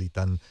tan hábil y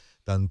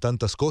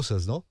tantas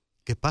cosas, ¿no?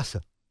 ¿Qué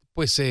pasa?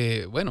 Pues,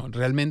 bueno,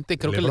 realmente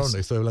creo LeBron, que...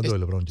 estoy hablando de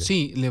LeBron James.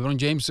 Sí, LeBron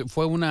James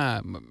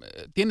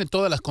tiene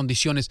todas las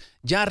condiciones,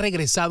 ya ha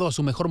regresado a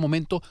su mejor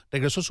momento,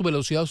 regresó a su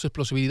velocidad, a su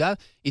explosividad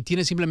y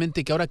tiene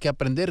simplemente que ahora que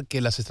aprender que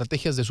las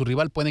estrategias de su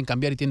rival pueden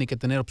cambiar y tiene que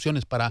tener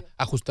opciones para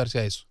ajustarse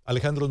a eso.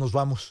 Alejandro, nos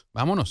vamos.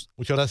 Vámonos.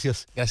 Muchas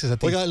gracias. Gracias a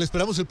ti. Oiga, le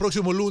esperamos el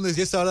próximo lunes,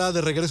 ya estará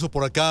de regreso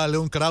por acá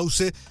León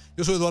Krause.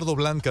 Yo soy Eduardo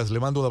Blancas, le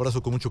mando un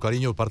abrazo con mucho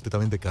cariño, de parte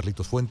también de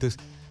Carlitos Fuentes,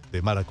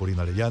 de Mara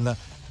Corina Arellana,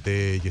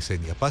 de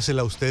Yesenia.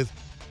 Pásela usted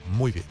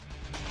muy bien.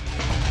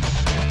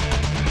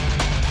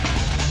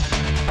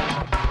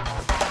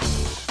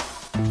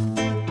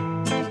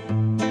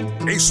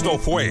 Esto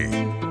fue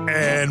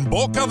En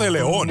Boca de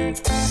León.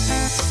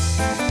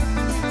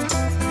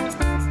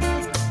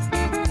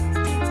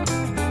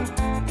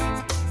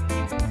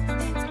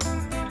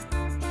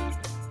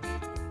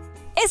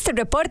 Este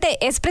reporte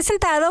es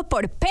presentado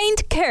por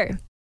Paint Care.